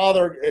Shawn's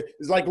father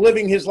is like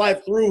living his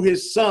life through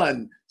his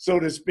son, so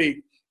to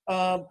speak.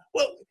 Well,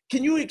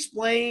 can you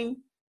explain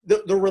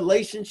the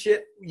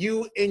relationship,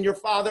 you and your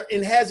father,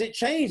 and has it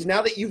changed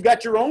now that you've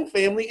got your own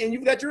family and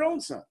you've got your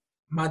own son?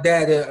 My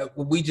dad,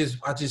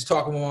 I just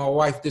talked with my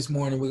wife this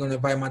morning. We're going to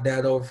invite my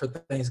dad over for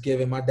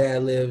Thanksgiving. My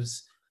dad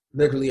lives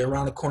literally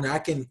around the corner. I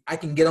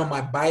can get on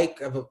my bike.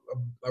 I have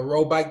a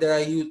road bike that I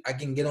use. I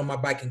can get on my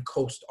bike and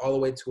coast all the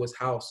way to his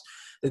house.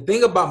 The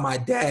thing about my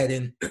dad,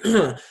 and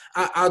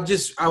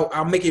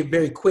I'll make it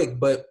very quick,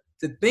 but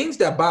the things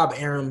that Bob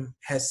Arum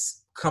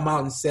has come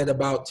out and said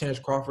about Terrence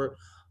Crawford,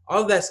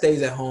 all of that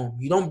stays at home.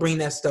 You don't bring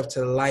that stuff to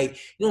the light.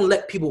 You don't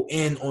let people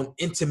in on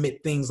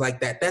intimate things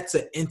like that. That's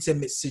an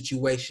intimate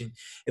situation.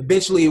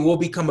 Eventually, it will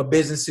become a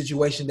business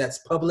situation that's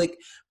public,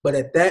 but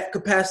at that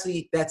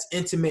capacity, that's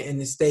intimate and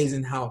it stays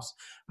in-house.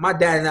 My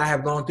dad and I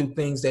have gone through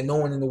things that no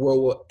one in the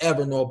world will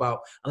ever know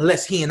about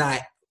unless he and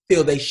I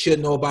feel they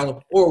should know about them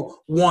or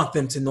want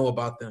them to know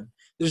about them.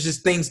 There's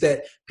just things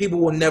that people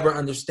will never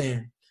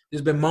understand.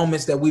 There's been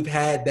moments that we've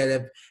had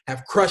that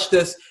have crushed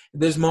us.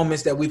 There's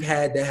moments that we've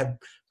had that have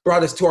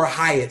brought us to our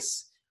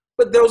highest.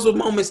 But those are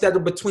moments that are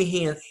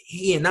between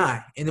he and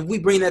I. And if we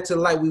bring that to the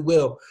light, we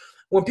will.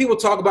 When people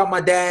talk about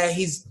my dad,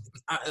 he's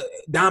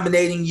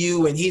dominating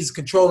you and he's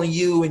controlling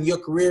you and your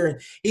career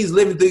and he's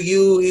living through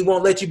you. He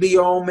won't let you be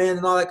your own man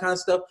and all that kind of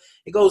stuff.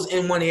 It goes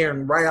in one ear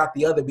and right out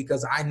the other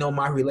because I know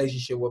my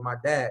relationship with my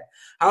dad.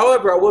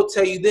 However, I will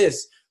tell you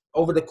this.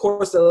 Over the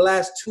course of the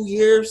last 2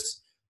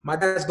 years, my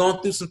dad's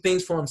gone through some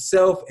things for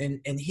himself and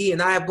he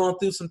and I have gone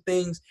through some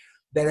things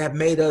that have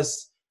made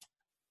us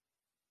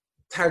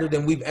tighter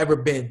than we've ever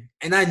been.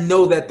 And I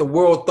know that the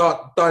world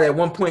thought at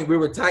one point we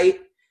were tight.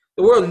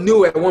 The world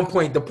knew at one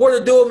point. The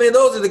Porter duo, man,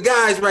 those are the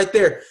guys right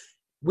there.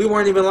 We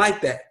weren't even like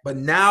that. But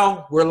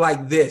now we're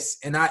like this.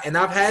 And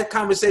I've had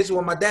conversations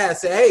with my dad. I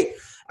said, hey,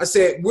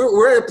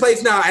 we're at a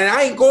place now, and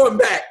I ain't going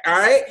back, all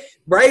right?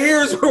 Right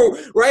here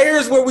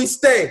is where we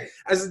stay.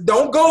 I said,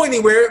 don't go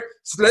anywhere.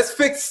 So let's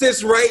fix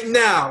this right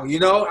now. You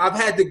know, I've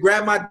had to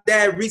grab my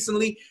dad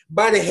recently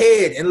by the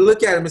head and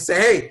look at him and say,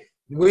 hey,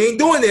 we ain't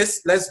doing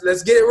this.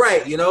 Let's get it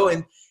right, you know.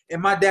 And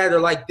my dad are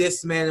like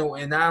this, man,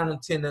 and I don't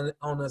intend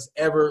on us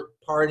ever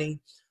parting.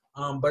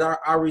 But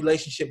our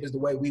relationship is the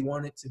way we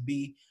want it to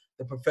be.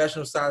 The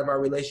professional side of our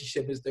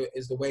relationship is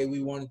the way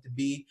we want it to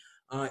be.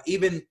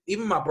 Even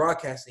my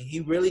broadcasting,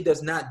 he really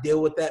does not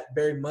deal with that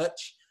very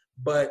much.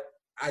 But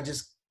I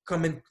just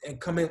coming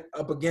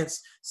up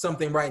against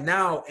something right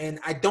now, and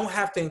I don't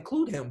have to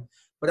include him.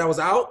 But I was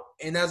out,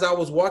 and as I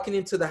was walking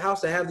into the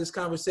house to have this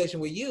conversation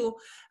with you,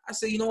 I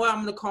said, you know what,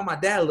 I'm going to call my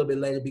dad a little bit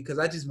later because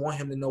I just want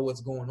him to know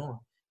what's going on.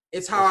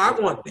 It's how I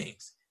want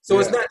things. So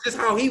It's not just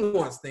how he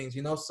wants things,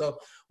 you know. So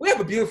we have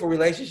a beautiful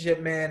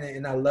relationship, man,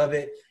 and I love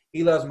it.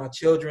 He loves my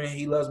children.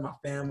 He loves my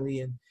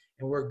family, and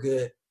we're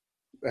good.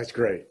 That's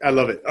great. I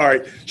love it. All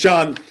right,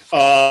 Shawn,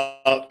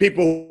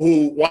 people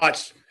who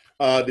watch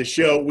the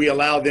show, we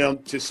allow them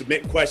to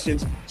submit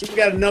questions. So we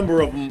got a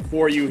number of them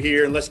for you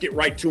here, and let's get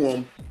right to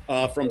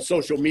them from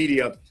social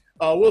media.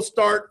 We'll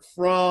start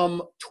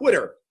from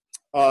Twitter.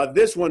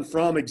 This one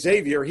from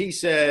Xavier. He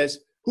says,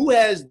 who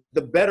has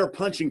the better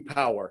punching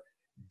power,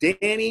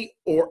 Danny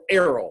or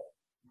Errol?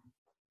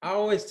 I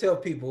always tell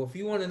people, if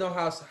you want to know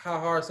how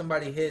hard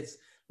somebody hits,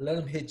 let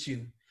them hit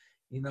you.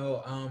 You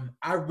know,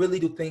 I really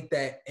do think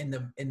that in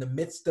the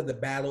midst of the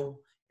battle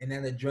and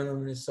that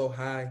adrenaline is so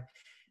high,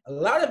 a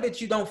lot of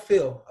it you don't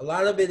feel. A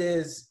lot of it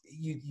is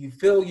you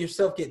feel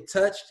yourself get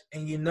touched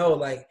and you know,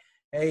 like,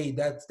 hey,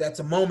 that's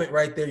a moment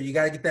right there. You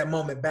got to get that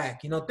moment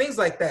back. You know, things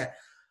like that.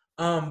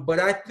 But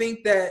I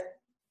think that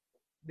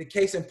the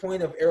case in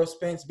point of Errol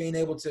Spence being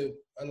able to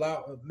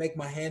make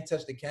my hand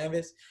touch the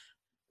canvas,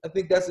 I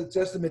think that's a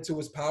testament to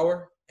his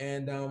power.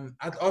 And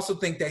I also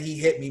think that he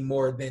hit me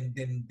more than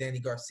Danny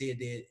Garcia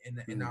did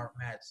in our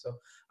match. So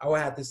I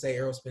would have to say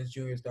Errol Spence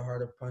Jr. is the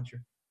harder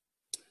puncher.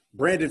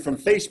 Brandon from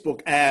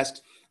Facebook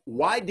asked,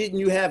 why didn't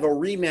you have a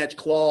rematch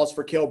clause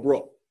for Kell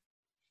Brook?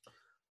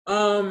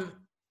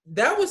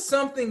 That was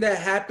something that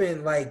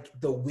happened like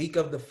the week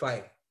of the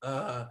fight.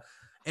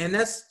 And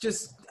that's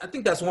just, I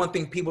think that's one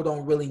thing people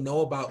don't really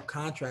know about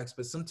contracts,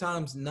 but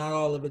sometimes not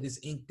all of it is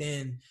inked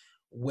in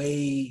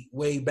way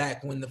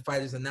back when the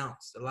fight is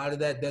announced. A lot of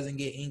that doesn't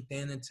get inked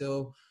in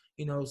until,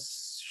 you know,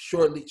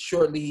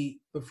 shortly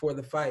before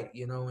the fight,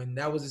 you know, and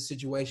that was a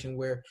situation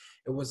where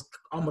it was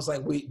almost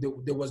like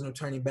there was no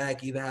turning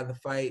back, either have the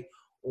fight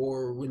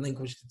or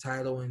relinquish the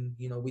title, and,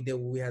 you know, we did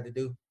what we had to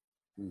do.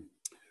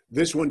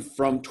 This one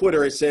from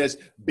Twitter, it says,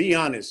 be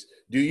honest,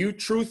 do you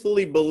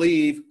truthfully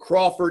believe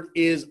Crawford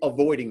is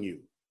avoiding you?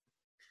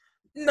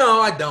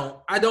 No, I don't.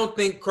 I don't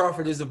think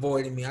Crawford is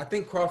avoiding me. I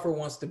think Crawford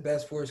wants the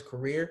best for his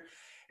career.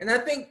 And I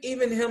think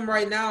even him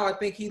right now, I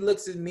think he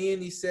looks at me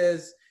and he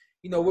says,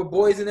 you know, we're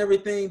boys and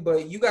everything,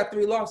 but you got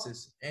 3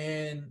 losses.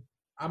 And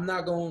I'm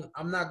not going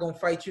to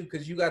fight you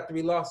because you got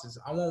 3 losses.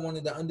 I want one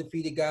of the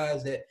undefeated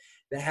guys that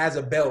has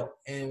a belt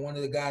and one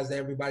of the guys that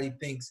everybody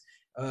thinks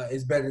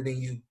is better than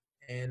you.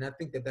 And I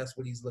think that that's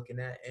what he's looking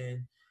at.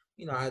 And,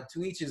 you know,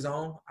 to each his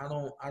own. I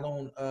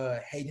don't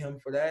hate him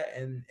for that.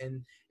 And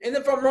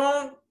if I'm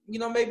wrong, you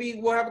know, maybe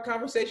we'll have a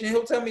conversation.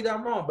 He'll tell me that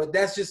I'm wrong. But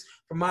that's just,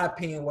 from my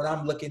opinion, what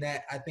I'm looking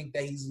at. I think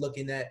that he's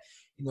looking at,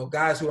 you know,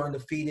 guys who are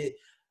undefeated.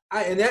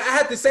 I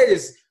have to say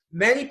this.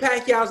 Manny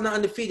Pacquiao's not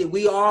undefeated.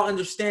 We all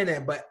understand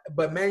that.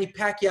 But Manny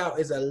Pacquiao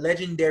is a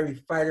legendary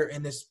fighter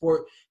in this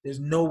sport. There's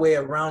no way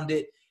around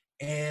it.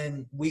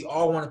 and we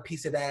all want a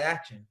piece of that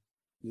action.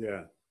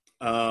 Yeah.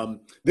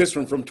 This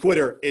one from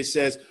Twitter, it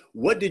says,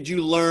 what did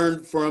you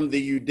learn from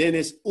the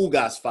Udenis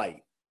Ugas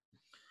fight?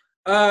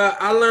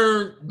 I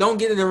learned don't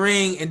get in the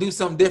ring and do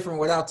something different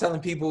without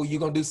telling people you're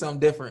gonna do something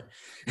different.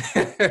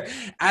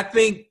 I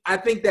think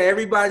that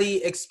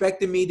everybody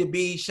expected me to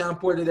be Shawn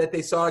Porter that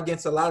they saw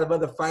against a lot of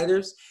other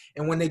fighters,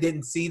 and when they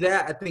didn't see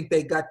that, I think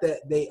they got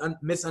that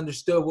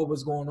misunderstood what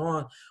was going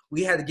on.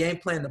 We had a game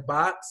plan to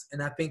box,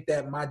 and I think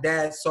that my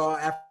dad saw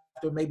after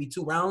maybe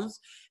 2 rounds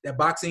that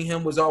boxing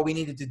him was all we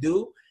needed to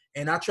do,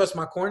 and I trust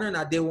my corner, and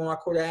I did what my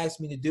corner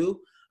asked me to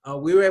do.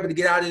 We were able to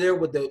get out of there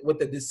with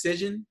the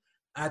decision.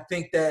 I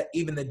think that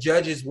even the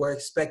judges were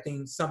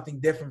expecting something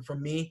different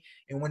from me.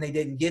 And when they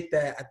didn't get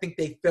that, I think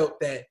they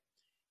felt that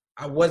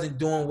I wasn't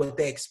doing what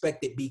they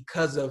expected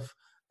because of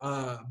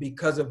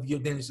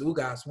Udenis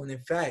Ugas, when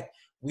in fact,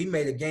 we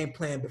made a game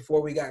plan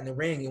before we got in the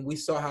ring and we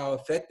saw how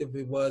effective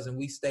it was and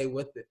we stayed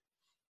with it.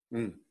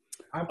 Mm.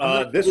 I'm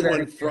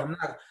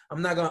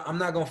not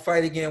gonna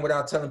fight again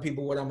without telling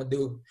people what I'm gonna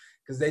do,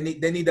 because they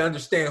need to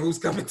understand who's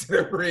coming to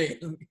the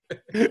ring.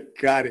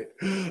 Got it.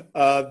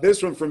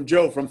 This one from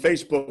Joe from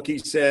Facebook. He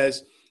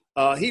says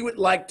he would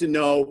like to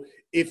know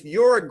if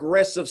your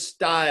aggressive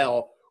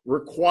style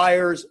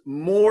requires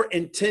more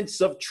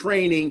intensive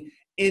training,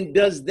 and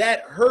does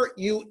that hurt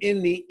you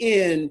in the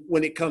end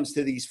when it comes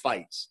to these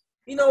fights?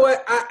 You know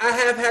what? I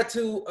have had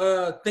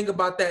to think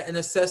about that and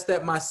assess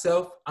that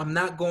myself. I'm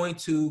not going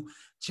to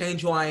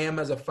change who I am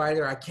as a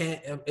fighter. I can't.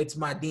 It's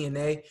my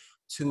DNA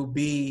to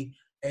be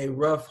a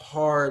rough,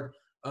 hard,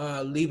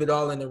 leave it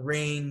all in the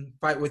ring,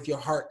 fight with your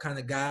heart kind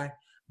of guy.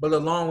 But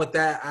along with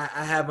that,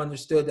 I have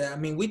understood that. I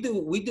mean, we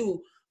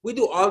do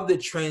all of the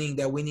training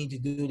that we need to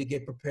do to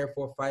get prepared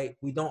for a fight.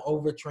 We don't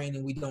overtrain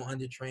and we don't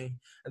undertrain.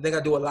 I think I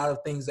do a lot of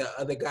things that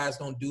other guys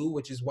don't do,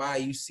 which is why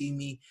you see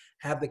me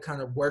have the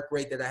kind of work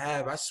rate that I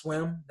have. I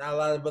swim. Not a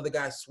lot of other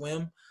guys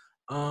swim.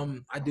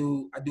 I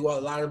do a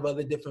lot of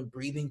other different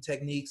breathing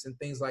techniques and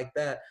things like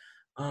that.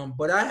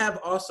 But I have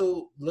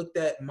also looked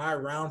at my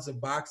rounds of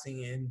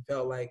boxing and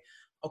felt like,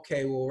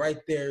 okay, well, right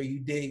there,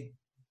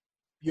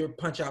 your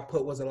punch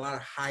output was a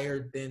lot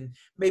higher than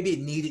maybe it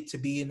needed to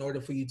be in order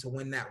for you to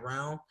win that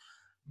round.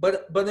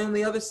 But on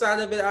the other side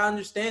of it, I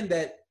understand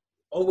that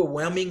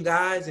overwhelming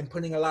guys and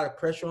putting a lot of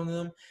pressure on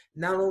them,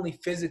 not only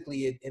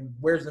physically, it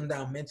wears them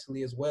down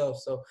mentally as well.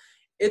 So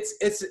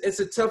it's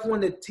a tough one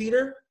to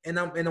teeter, and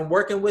I'm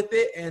working with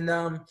it. And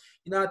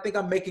I think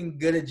I'm making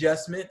good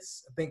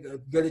adjustments. I think a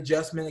good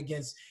adjustment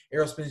against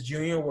Errol Spence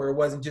Jr., where it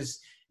wasn't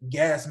just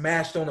gas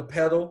mashed on the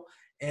pedal,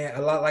 and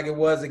a lot like it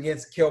was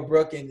against Kell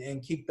Brook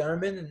and Keith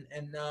Thurman.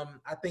 And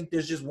I think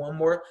there's just one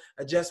more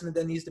adjustment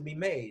that needs to be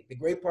made. The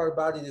great part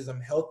about it is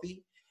I'm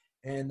healthy,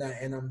 and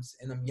I'm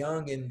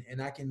young,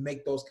 and I can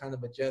make those kind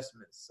of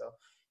adjustments. So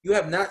you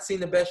have not seen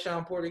the best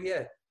Shawn Porter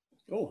yet.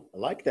 Oh, I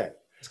like that.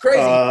 It's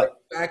crazy.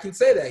 I can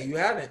say that. You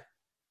haven't.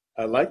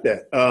 I like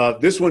that.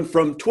 This one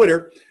from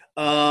Twitter,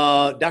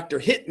 Dr.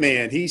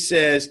 Hitman. He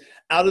says,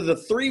 out of the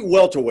 3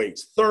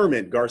 welterweights,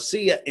 Thurman,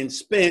 Garcia, and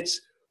Spence,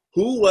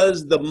 who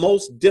was the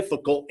most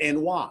difficult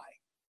and why?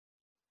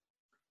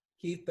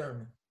 Keith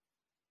Thurman.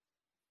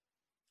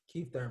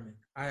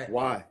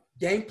 Why?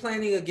 Game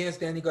planning against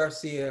Danny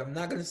Garcia, I'm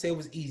not going to say it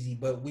was easy,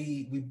 but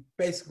we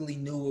basically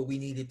knew what we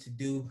needed to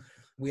do.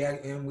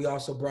 We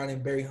also brought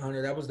in Barry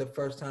Hunter. That was the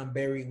first time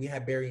we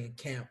had Barry in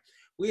camp.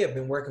 We have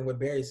been working with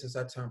Barry since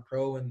I turned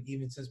pro, and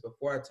even since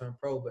before I turned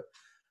pro. But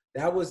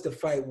that was the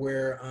fight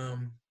where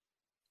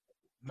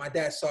my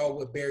dad saw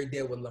what Barry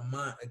did with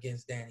Lamont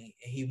against Danny,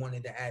 and he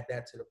wanted to add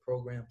that to the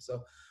program.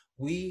 So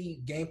we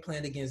game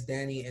planned against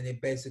Danny, and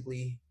it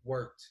basically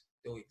worked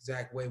the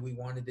exact way we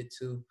wanted it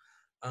to.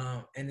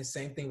 And the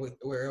same thing with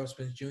Errol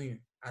Spence Jr.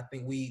 I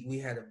think we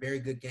had a very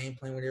good game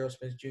plan with Errol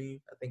Spence Jr.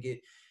 I think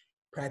it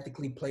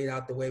practically played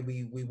out the way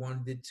we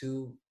wanted it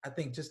to. I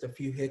think just a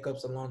few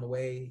hiccups along the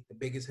way. The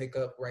biggest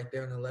hiccup right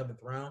there in the 11th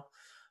round.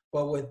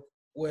 But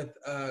with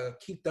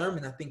Keith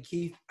Thurman, I think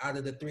Keith, out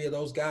of the 3 of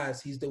those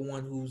guys, he's the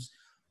one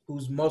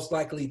who's most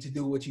likely to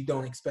do what you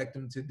don't expect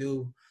him to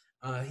do.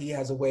 He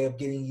has a way of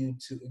getting you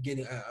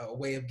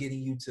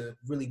to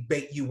really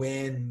bait you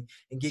in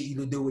and get you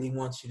to do what he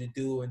wants you to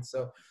do. And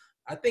so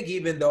I think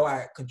even though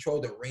I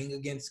controlled the ring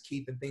against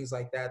Keith and things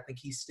like that, I think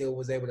he still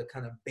was able to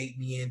kind of bait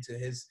me into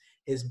his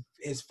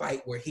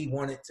fight where he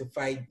wanted to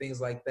fight and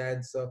things like that.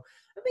 And so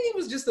I think it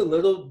was just a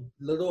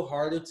little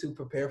harder to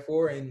prepare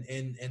for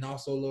and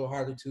also a little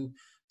harder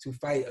to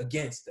fight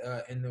against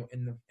in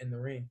the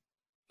ring.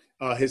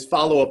 His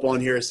follow-up on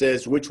here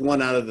says, which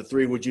one out of the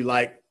 3 would you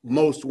like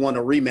most want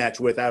a rematch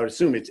with? I would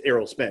assume it's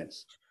Errol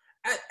Spence.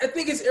 I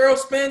think it's Errol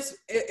Spence.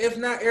 If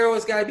not Errol,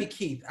 it's got to be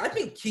Keith. I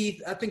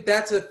think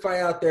that's a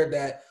fight out there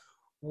that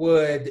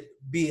would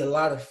be a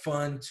lot of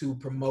fun to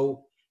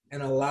promote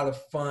and a lot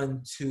of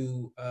fun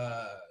to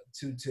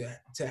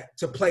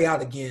play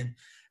out again.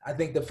 I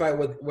think the fight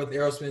with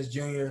Errol Spence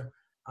Jr.,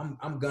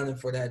 I'm gunning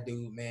for that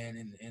dude,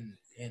 man.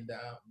 And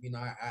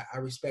I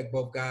respect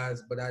both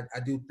guys, but I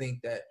do think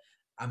that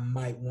I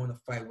might want to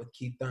fight with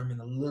Keith Thurman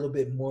a little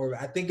bit more.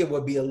 I think it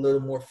would be a little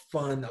more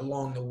fun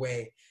along the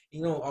way.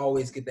 You don't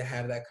always get to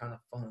have that kind of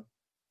fun.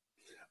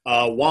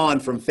 Juan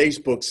from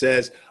Facebook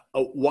says,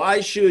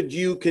 why should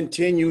you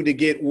continue to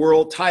get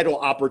world title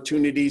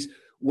opportunities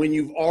when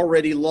you've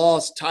already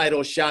lost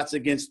title shots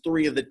against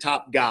 3 of the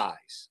top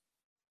guys?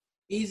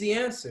 Easy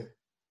answer.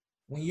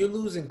 When you're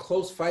losing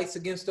close fights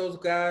against those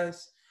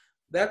guys,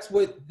 that's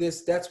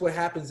what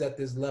happens at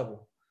this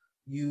level.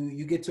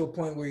 You get to a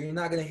point where you're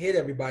not going to hit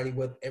everybody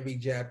with every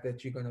jab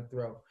that you're going to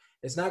throw.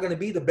 It's not going to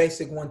be the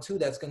basic 1-2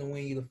 that's going to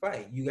win you the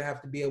fight. You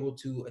have to be able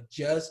to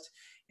adjust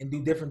and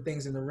do different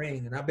things in the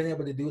ring. And I've been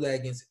able to do that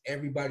against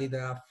everybody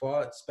that I've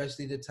fought,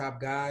 especially the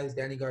top guys,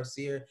 Danny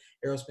Garcia,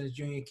 Errol Spence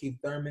Jr., Keith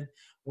Thurman.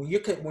 When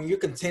you're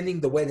contending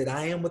the way that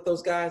I am with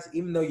those guys,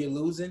 even though you're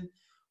losing,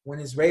 when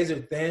it's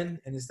razor thin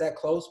and it's that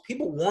close,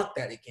 people want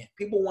that again.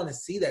 People want to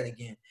see that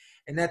again.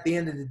 And at the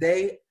end of the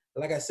day,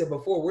 like I said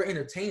before, we're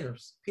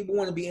entertainers. People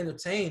want to be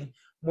entertained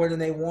more than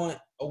they want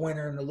a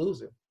winner and a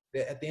loser.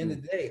 At the end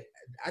of the day,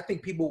 I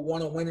think people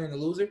want a winner and a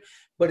loser,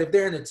 but if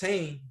they're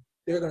entertained,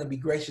 they're going to be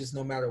gracious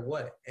no matter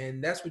what.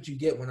 And that's what you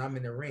get when I'm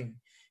in the ring.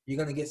 You're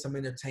going to get some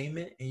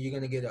entertainment, and you're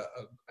going to get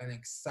an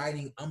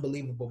exciting,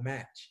 unbelievable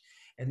match.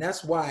 And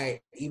that's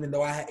why, even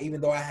though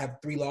I have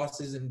 3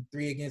 losses and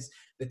 3 against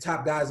the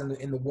top guys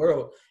in the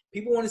world,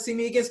 people want to see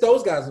me against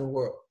those guys in the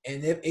world.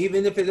 And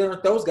even if it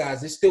aren't those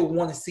guys, they still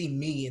want to see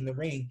me in the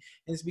ring.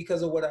 And it's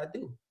because of what I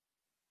do.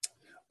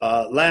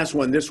 Last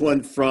one. This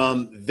one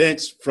from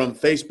Vince from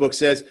Facebook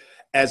says,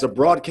 as a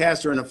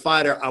broadcaster and a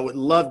fighter, I would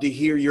love to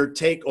hear your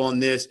take on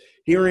this.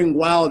 Hearing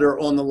Wilder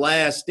on The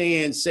Last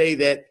Stand say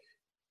that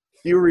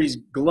Fury's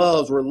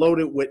gloves were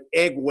loaded with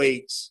egg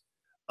weights,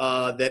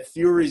 that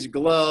Fury's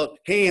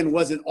hand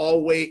wasn't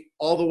all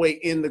the way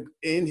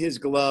in his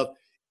glove.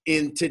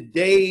 In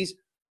today's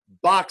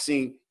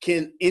boxing,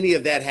 can any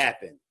of that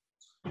happen?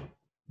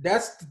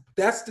 That's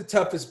the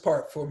toughest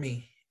part for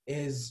me,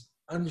 is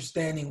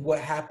understanding what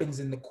happens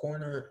in the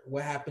corner,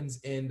 what happens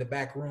in the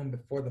back room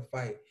before the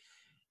fight,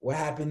 what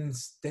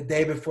happens the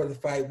day before the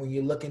fight when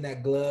you're looking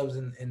at gloves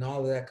and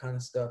all of that kind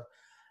of stuff.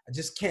 I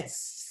just can't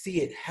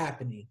see it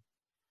happening.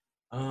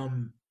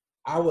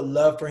 I would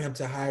love for him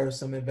to hire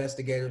some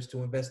investigators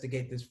to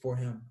investigate this for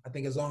him. I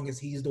think as long as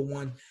he's the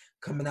one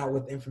coming out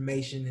with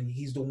information and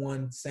he's the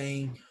one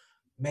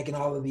making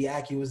all of the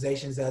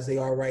accusations as they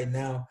are right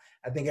now,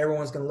 I think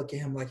everyone's going to look at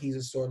him like he's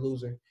a sore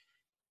loser.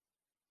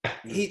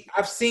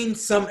 I've seen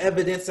some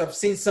evidence. I've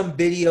seen some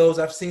videos.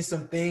 I've seen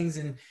some things,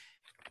 and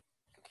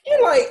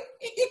you're like,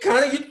 you're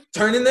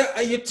turning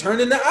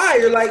the eye.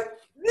 You're like,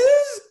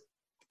 this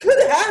could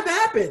have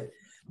happened,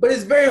 but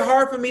it's very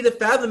hard for me to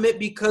fathom it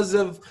because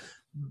of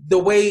the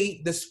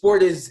way the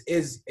sport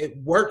it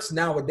works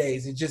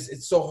nowadays.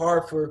 It's so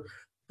hard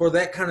for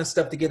that kind of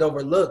stuff to get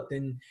overlooked.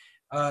 And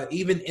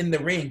even in the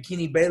ring,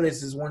 Kenny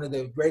Bayless is one of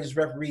the greatest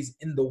referees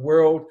in the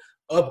world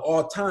of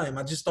all time.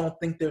 I just don't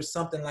think there's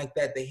something like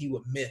that he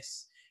would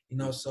miss.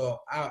 So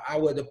I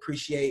would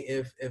appreciate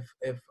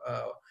if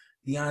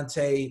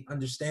Deontay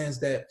understands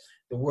that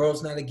the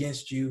world's not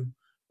against you.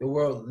 The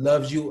world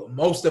loves you.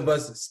 Most of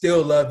us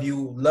still love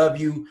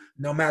you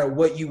no matter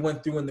what you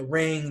went through in the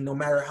ring, no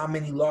matter how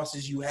many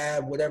losses you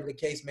have, whatever the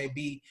case may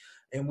be.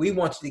 And we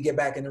want you to get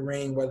back in the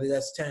ring, whether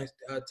that's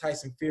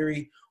Tyson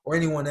Fury or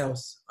anyone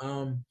else.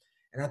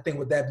 And I think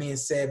with that being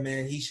said,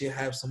 man, he should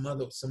have some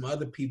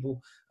other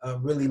people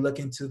really look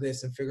into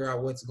this and figure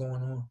out what's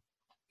going on.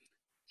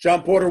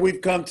 Shawn Porter,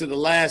 we've come to the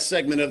last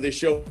segment of this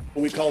show.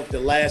 We call it The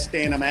Last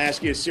Stand. I'm going to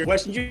ask you a series of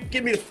questions. You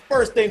give me the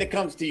first thing that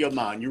comes to your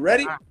mind. You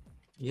ready?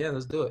 Yeah,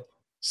 let's do it.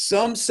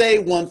 Some say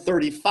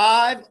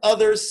 135.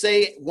 Others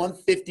say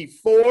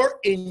 154.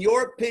 In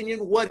your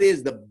opinion, what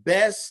is the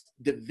best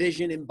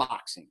division in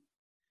boxing?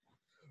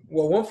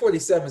 Well,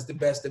 147 is the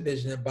best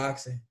division in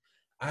boxing.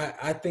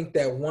 I think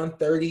that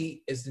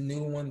 130 is the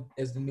new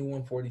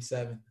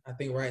 147. I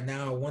think right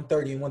now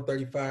 130 and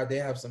 135, they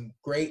have some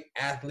great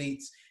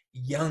athletes,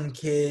 young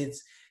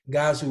kids,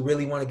 guys who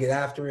really want to get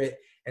after it,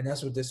 and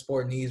that's what this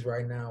sport needs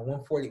right now.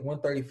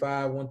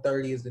 135,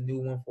 130 is the new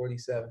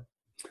 147.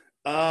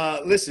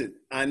 Listen,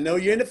 I know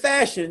you're into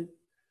fashion.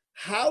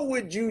 How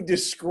would you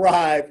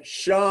describe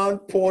Shawn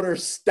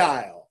Porter's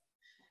style?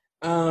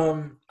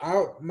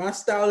 My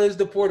style is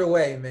the Porter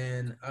way,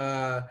 man.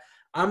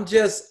 I'm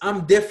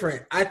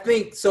different. I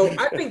think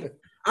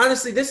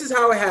honestly, this is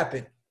how it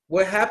happened.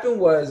 What happened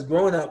was,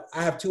 growing up,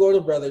 I have 2 older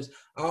brothers.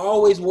 I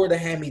always wore the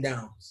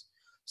hand-me-downs.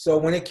 So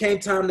when it came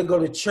time to go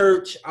to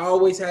church, I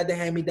always had the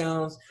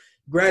hand-me-downs.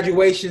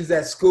 Graduations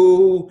at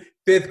school,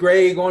 5th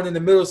grade, going into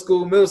middle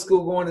school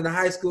going into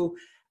high school,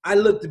 I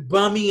looked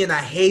bummy and I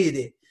hated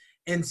it.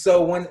 And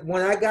so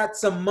when I got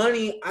some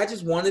money, I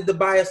just wanted to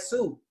buy a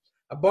suit.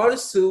 I bought a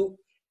suit,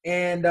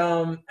 and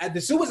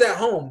the suit was at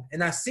home,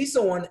 and I see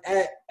someone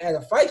at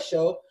a fight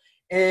show,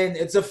 and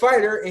it's a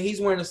fighter, and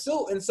he's wearing a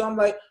suit. And so I'm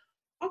like,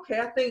 okay,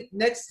 I think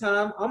next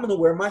time I'm going to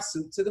wear my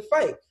suit to the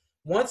fight.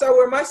 Once I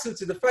wear my suit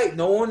to the fight,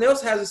 no one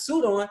else has a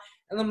suit on,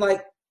 and I'm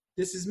like,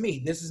 this is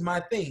me. This is my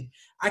thing.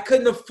 I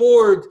couldn't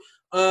afford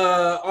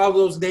all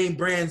those name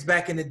brands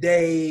back in the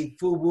day,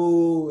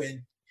 FUBU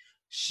and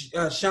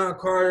Sean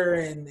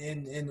Carter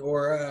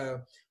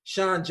or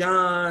Sean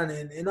John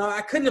and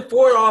I couldn't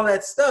afford all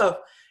that stuff,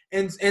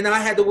 and I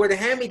had to wear the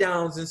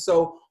hand-me-downs. And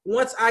so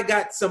once I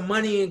got some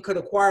money and could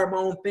acquire my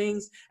own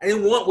things, I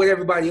didn't want what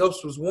everybody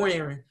else was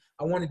wearing.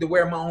 I wanted to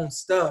wear my own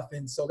stuff,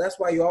 and so that's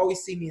why you always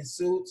see me in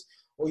suits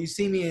or you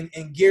see me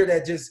in gear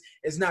that just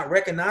is not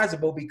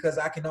recognizable because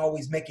I can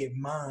always make it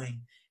mine.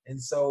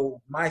 And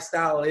so my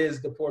style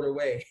is the Porter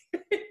way.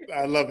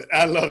 I love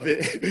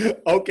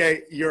it.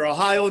 Okay, you're a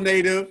Ohio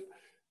native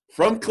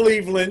from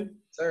Cleveland.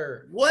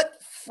 Sir.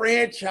 What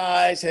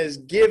franchise has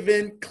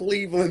given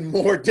Cleveland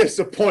more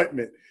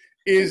disappointment?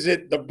 Is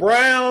it the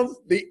Browns,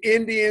 the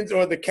Indians,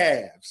 or the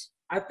Cavs?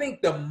 I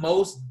think the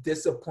most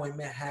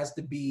disappointment has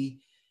to be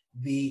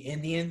the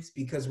Indians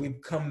because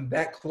we've come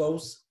that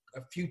close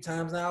a few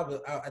times now.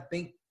 I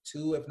think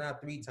 2, if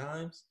not 3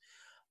 times.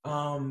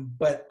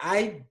 But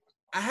I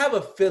have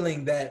a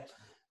feeling that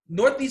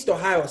Northeast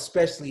Ohio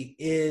especially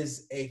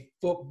is a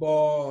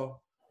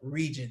football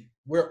region.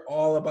 We're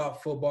all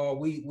about football.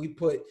 We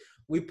put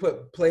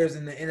players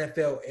in the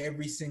NFL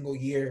every single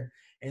year.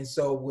 And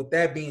so with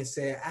that being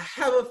said, I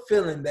have a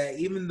feeling that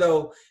even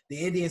though the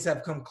Indians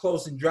have come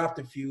close and dropped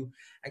a few,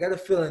 I got a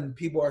feeling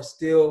people are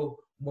still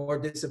more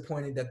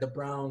disappointed that the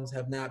Browns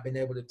have not been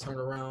able to turn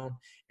around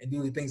and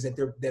do the things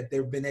that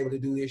they've been able to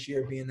do this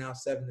year, being now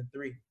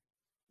 7-3.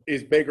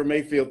 Is Baker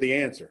Mayfield the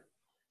answer?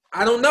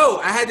 I don't know.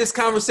 I had this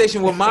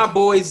conversation with my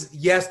boys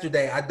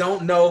yesterday. I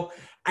don't know.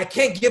 I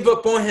can't give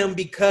up on him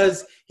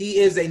because he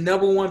is a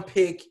number 1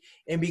 pick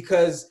and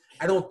because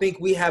I don't think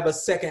we have a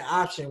second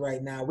option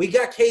right now. We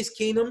got Case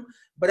Keenum,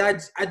 but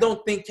I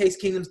don't think Case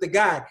Keenum's the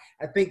guy.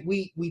 I think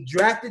we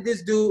drafted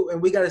this dude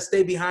and we got to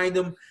stay behind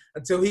him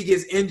until he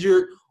gets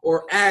injured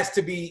or asked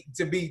to be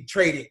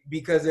traded.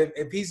 Because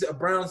if he's a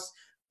Browns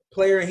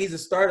player and he's a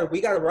starter,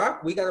 we got to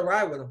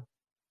ride with him.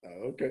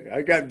 Okay,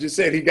 I got just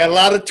said he got a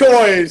lot of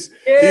toys.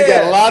 Yeah. He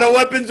got a lot of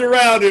weapons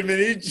around him, and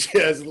he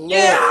just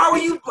how are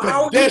you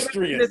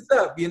pedestrian this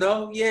up?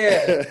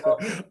 Yeah.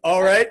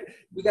 All right,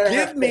 we gotta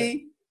give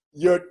me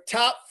your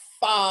top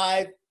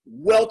 5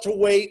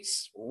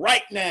 welterweights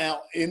right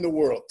now in the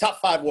world.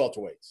 Top 5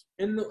 welterweights.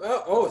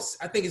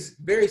 I think it's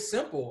very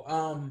simple.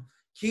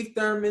 Keith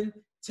Thurman,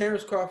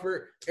 Terrence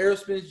Crawford, Errol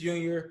Spence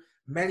Jr.,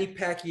 Manny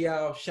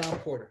Pacquiao, Shawn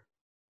Porter.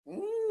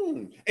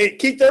 And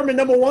Keith Thurman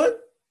number 1.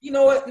 You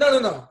know what?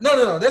 No.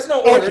 There's no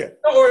order. Okay.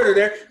 No order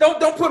there.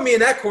 Don't put me in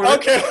that corner.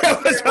 Okay.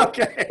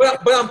 Okay. But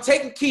I'm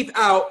taking Keith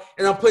out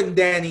and I'm putting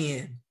Danny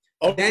in.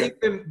 Okay.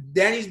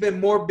 Danny's been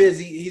more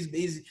busy. He's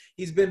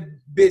been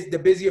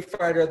the busier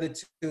fighter of the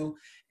two,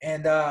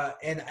 and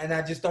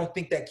I just don't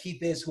think that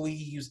Keith is who he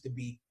used to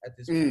be at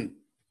this point.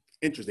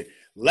 Interesting.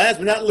 Last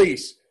but not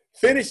least,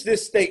 finish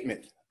this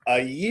statement.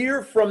 A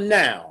year from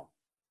now,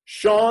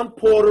 Shawn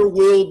Porter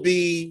will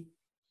be.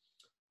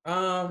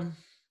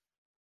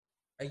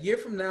 A year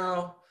from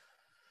now,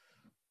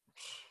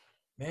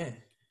 man,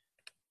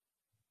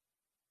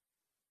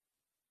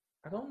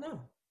 I don't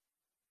know.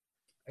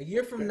 A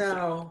year from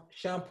now,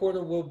 Shawn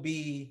Porter will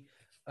be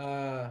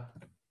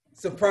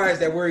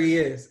surprised at where he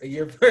is.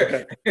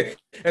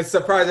 And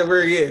surprised at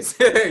where he is.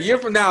 A year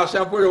from now,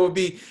 Shawn Porter will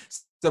be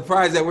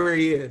surprised at where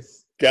he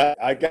is.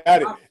 I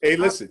got it. Hey,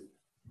 listen,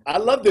 I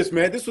love this,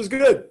 man. This was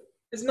good.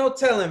 There's no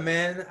telling,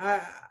 man.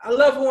 I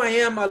love who I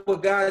am. I love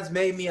what God's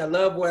made me. I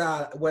love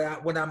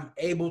what I'm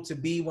able to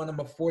be, what I'm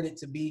afforded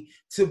to be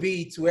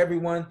to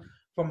everyone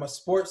from a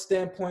sports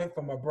standpoint,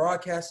 from a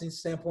broadcasting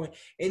standpoint,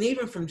 and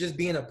even from just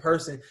being a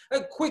person.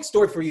 A quick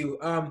story for you.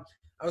 I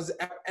was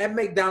at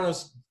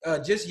McDonald's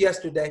just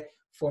yesterday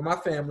for my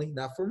family,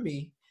 not for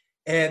me.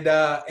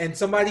 And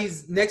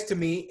somebody's next to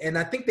me, and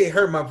I think they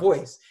heard my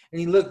voice.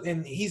 And he looked,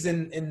 and he's at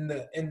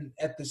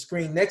the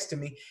screen next to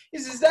me. He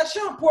says, "Is that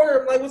Shawn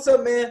Porter?" I'm like, "What's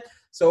up, man?"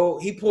 So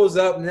he pulls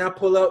up, and I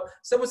pull up.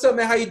 So, "What's up,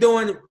 man? How you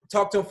doing?"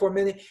 Talk to him for a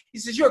minute. He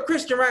says, "You're a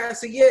Christian, right?" I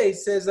said, "Yeah." He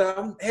says,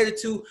 "I'm headed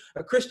to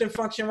a Christian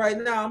function right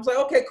now." I was like,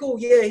 "Okay, cool,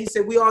 yeah." He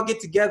said, "We all get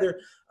together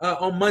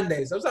on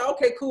Mondays." I was like,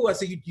 "Okay, cool." I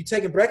said, "You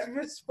taking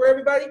breakfast for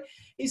everybody?"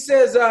 He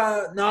says,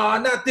 "No,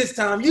 not this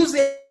time.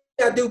 Usually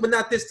I do, but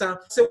not this time."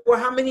 I said, "Well,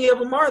 how many of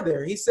them are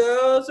there?" He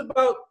said, "It's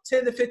about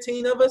 10 to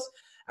 15 of us."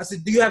 I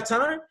said, "Do you have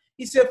time?"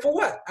 He said, "For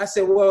what?" I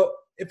said, "Well,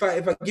 if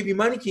I give you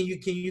money, can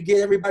you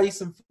get everybody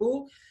some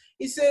food?"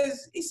 He said,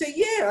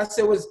 "Yeah." I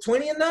said, "Was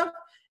 20 enough?"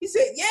 He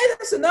said, "Yeah,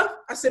 that's enough."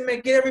 I said, "Man,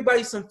 get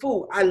everybody some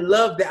food." I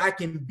love that I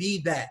can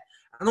be that.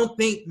 I don't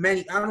think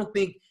Manny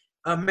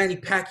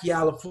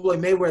Pacquiao or Floyd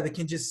Mayweather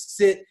can just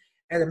sit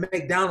at a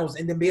McDonald's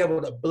and then be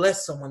able to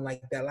bless someone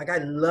like that. Like, I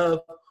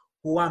love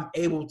who I'm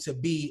able to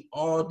be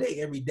all day,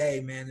 every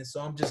day, man. And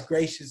so I'm just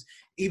gracious,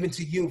 even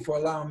to you, for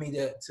allowing me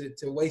to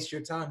waste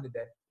your time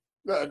today.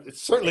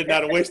 It's certainly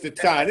not a waste of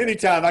time.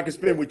 Anytime I can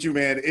spend with you,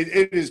 man,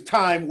 it is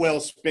time well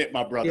spent,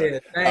 my brother. Yeah,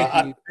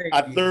 thank you.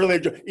 I thoroughly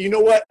enjoy. You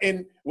know what?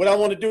 And what I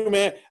want to do,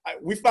 man,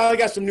 we finally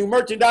got some new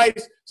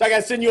merchandise, so I got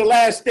to send you a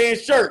Last Stand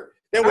shirt.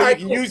 That way you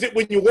can use it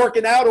when you're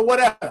working out or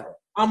whatever.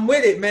 I'm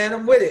with it, man.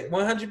 I'm with it,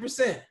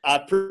 100%. I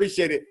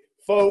appreciate it.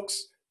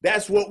 Folks,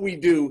 That's what we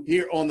do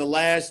here on The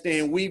Last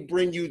Stand. We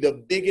bring you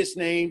the biggest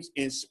names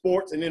in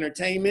sports and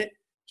entertainment,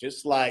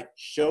 just like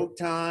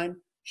Showtime,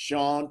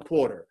 Shawn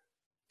Porter.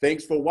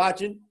 Thanks for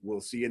watching.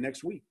 We'll see you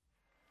next week.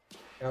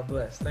 God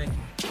bless. Thank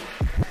you.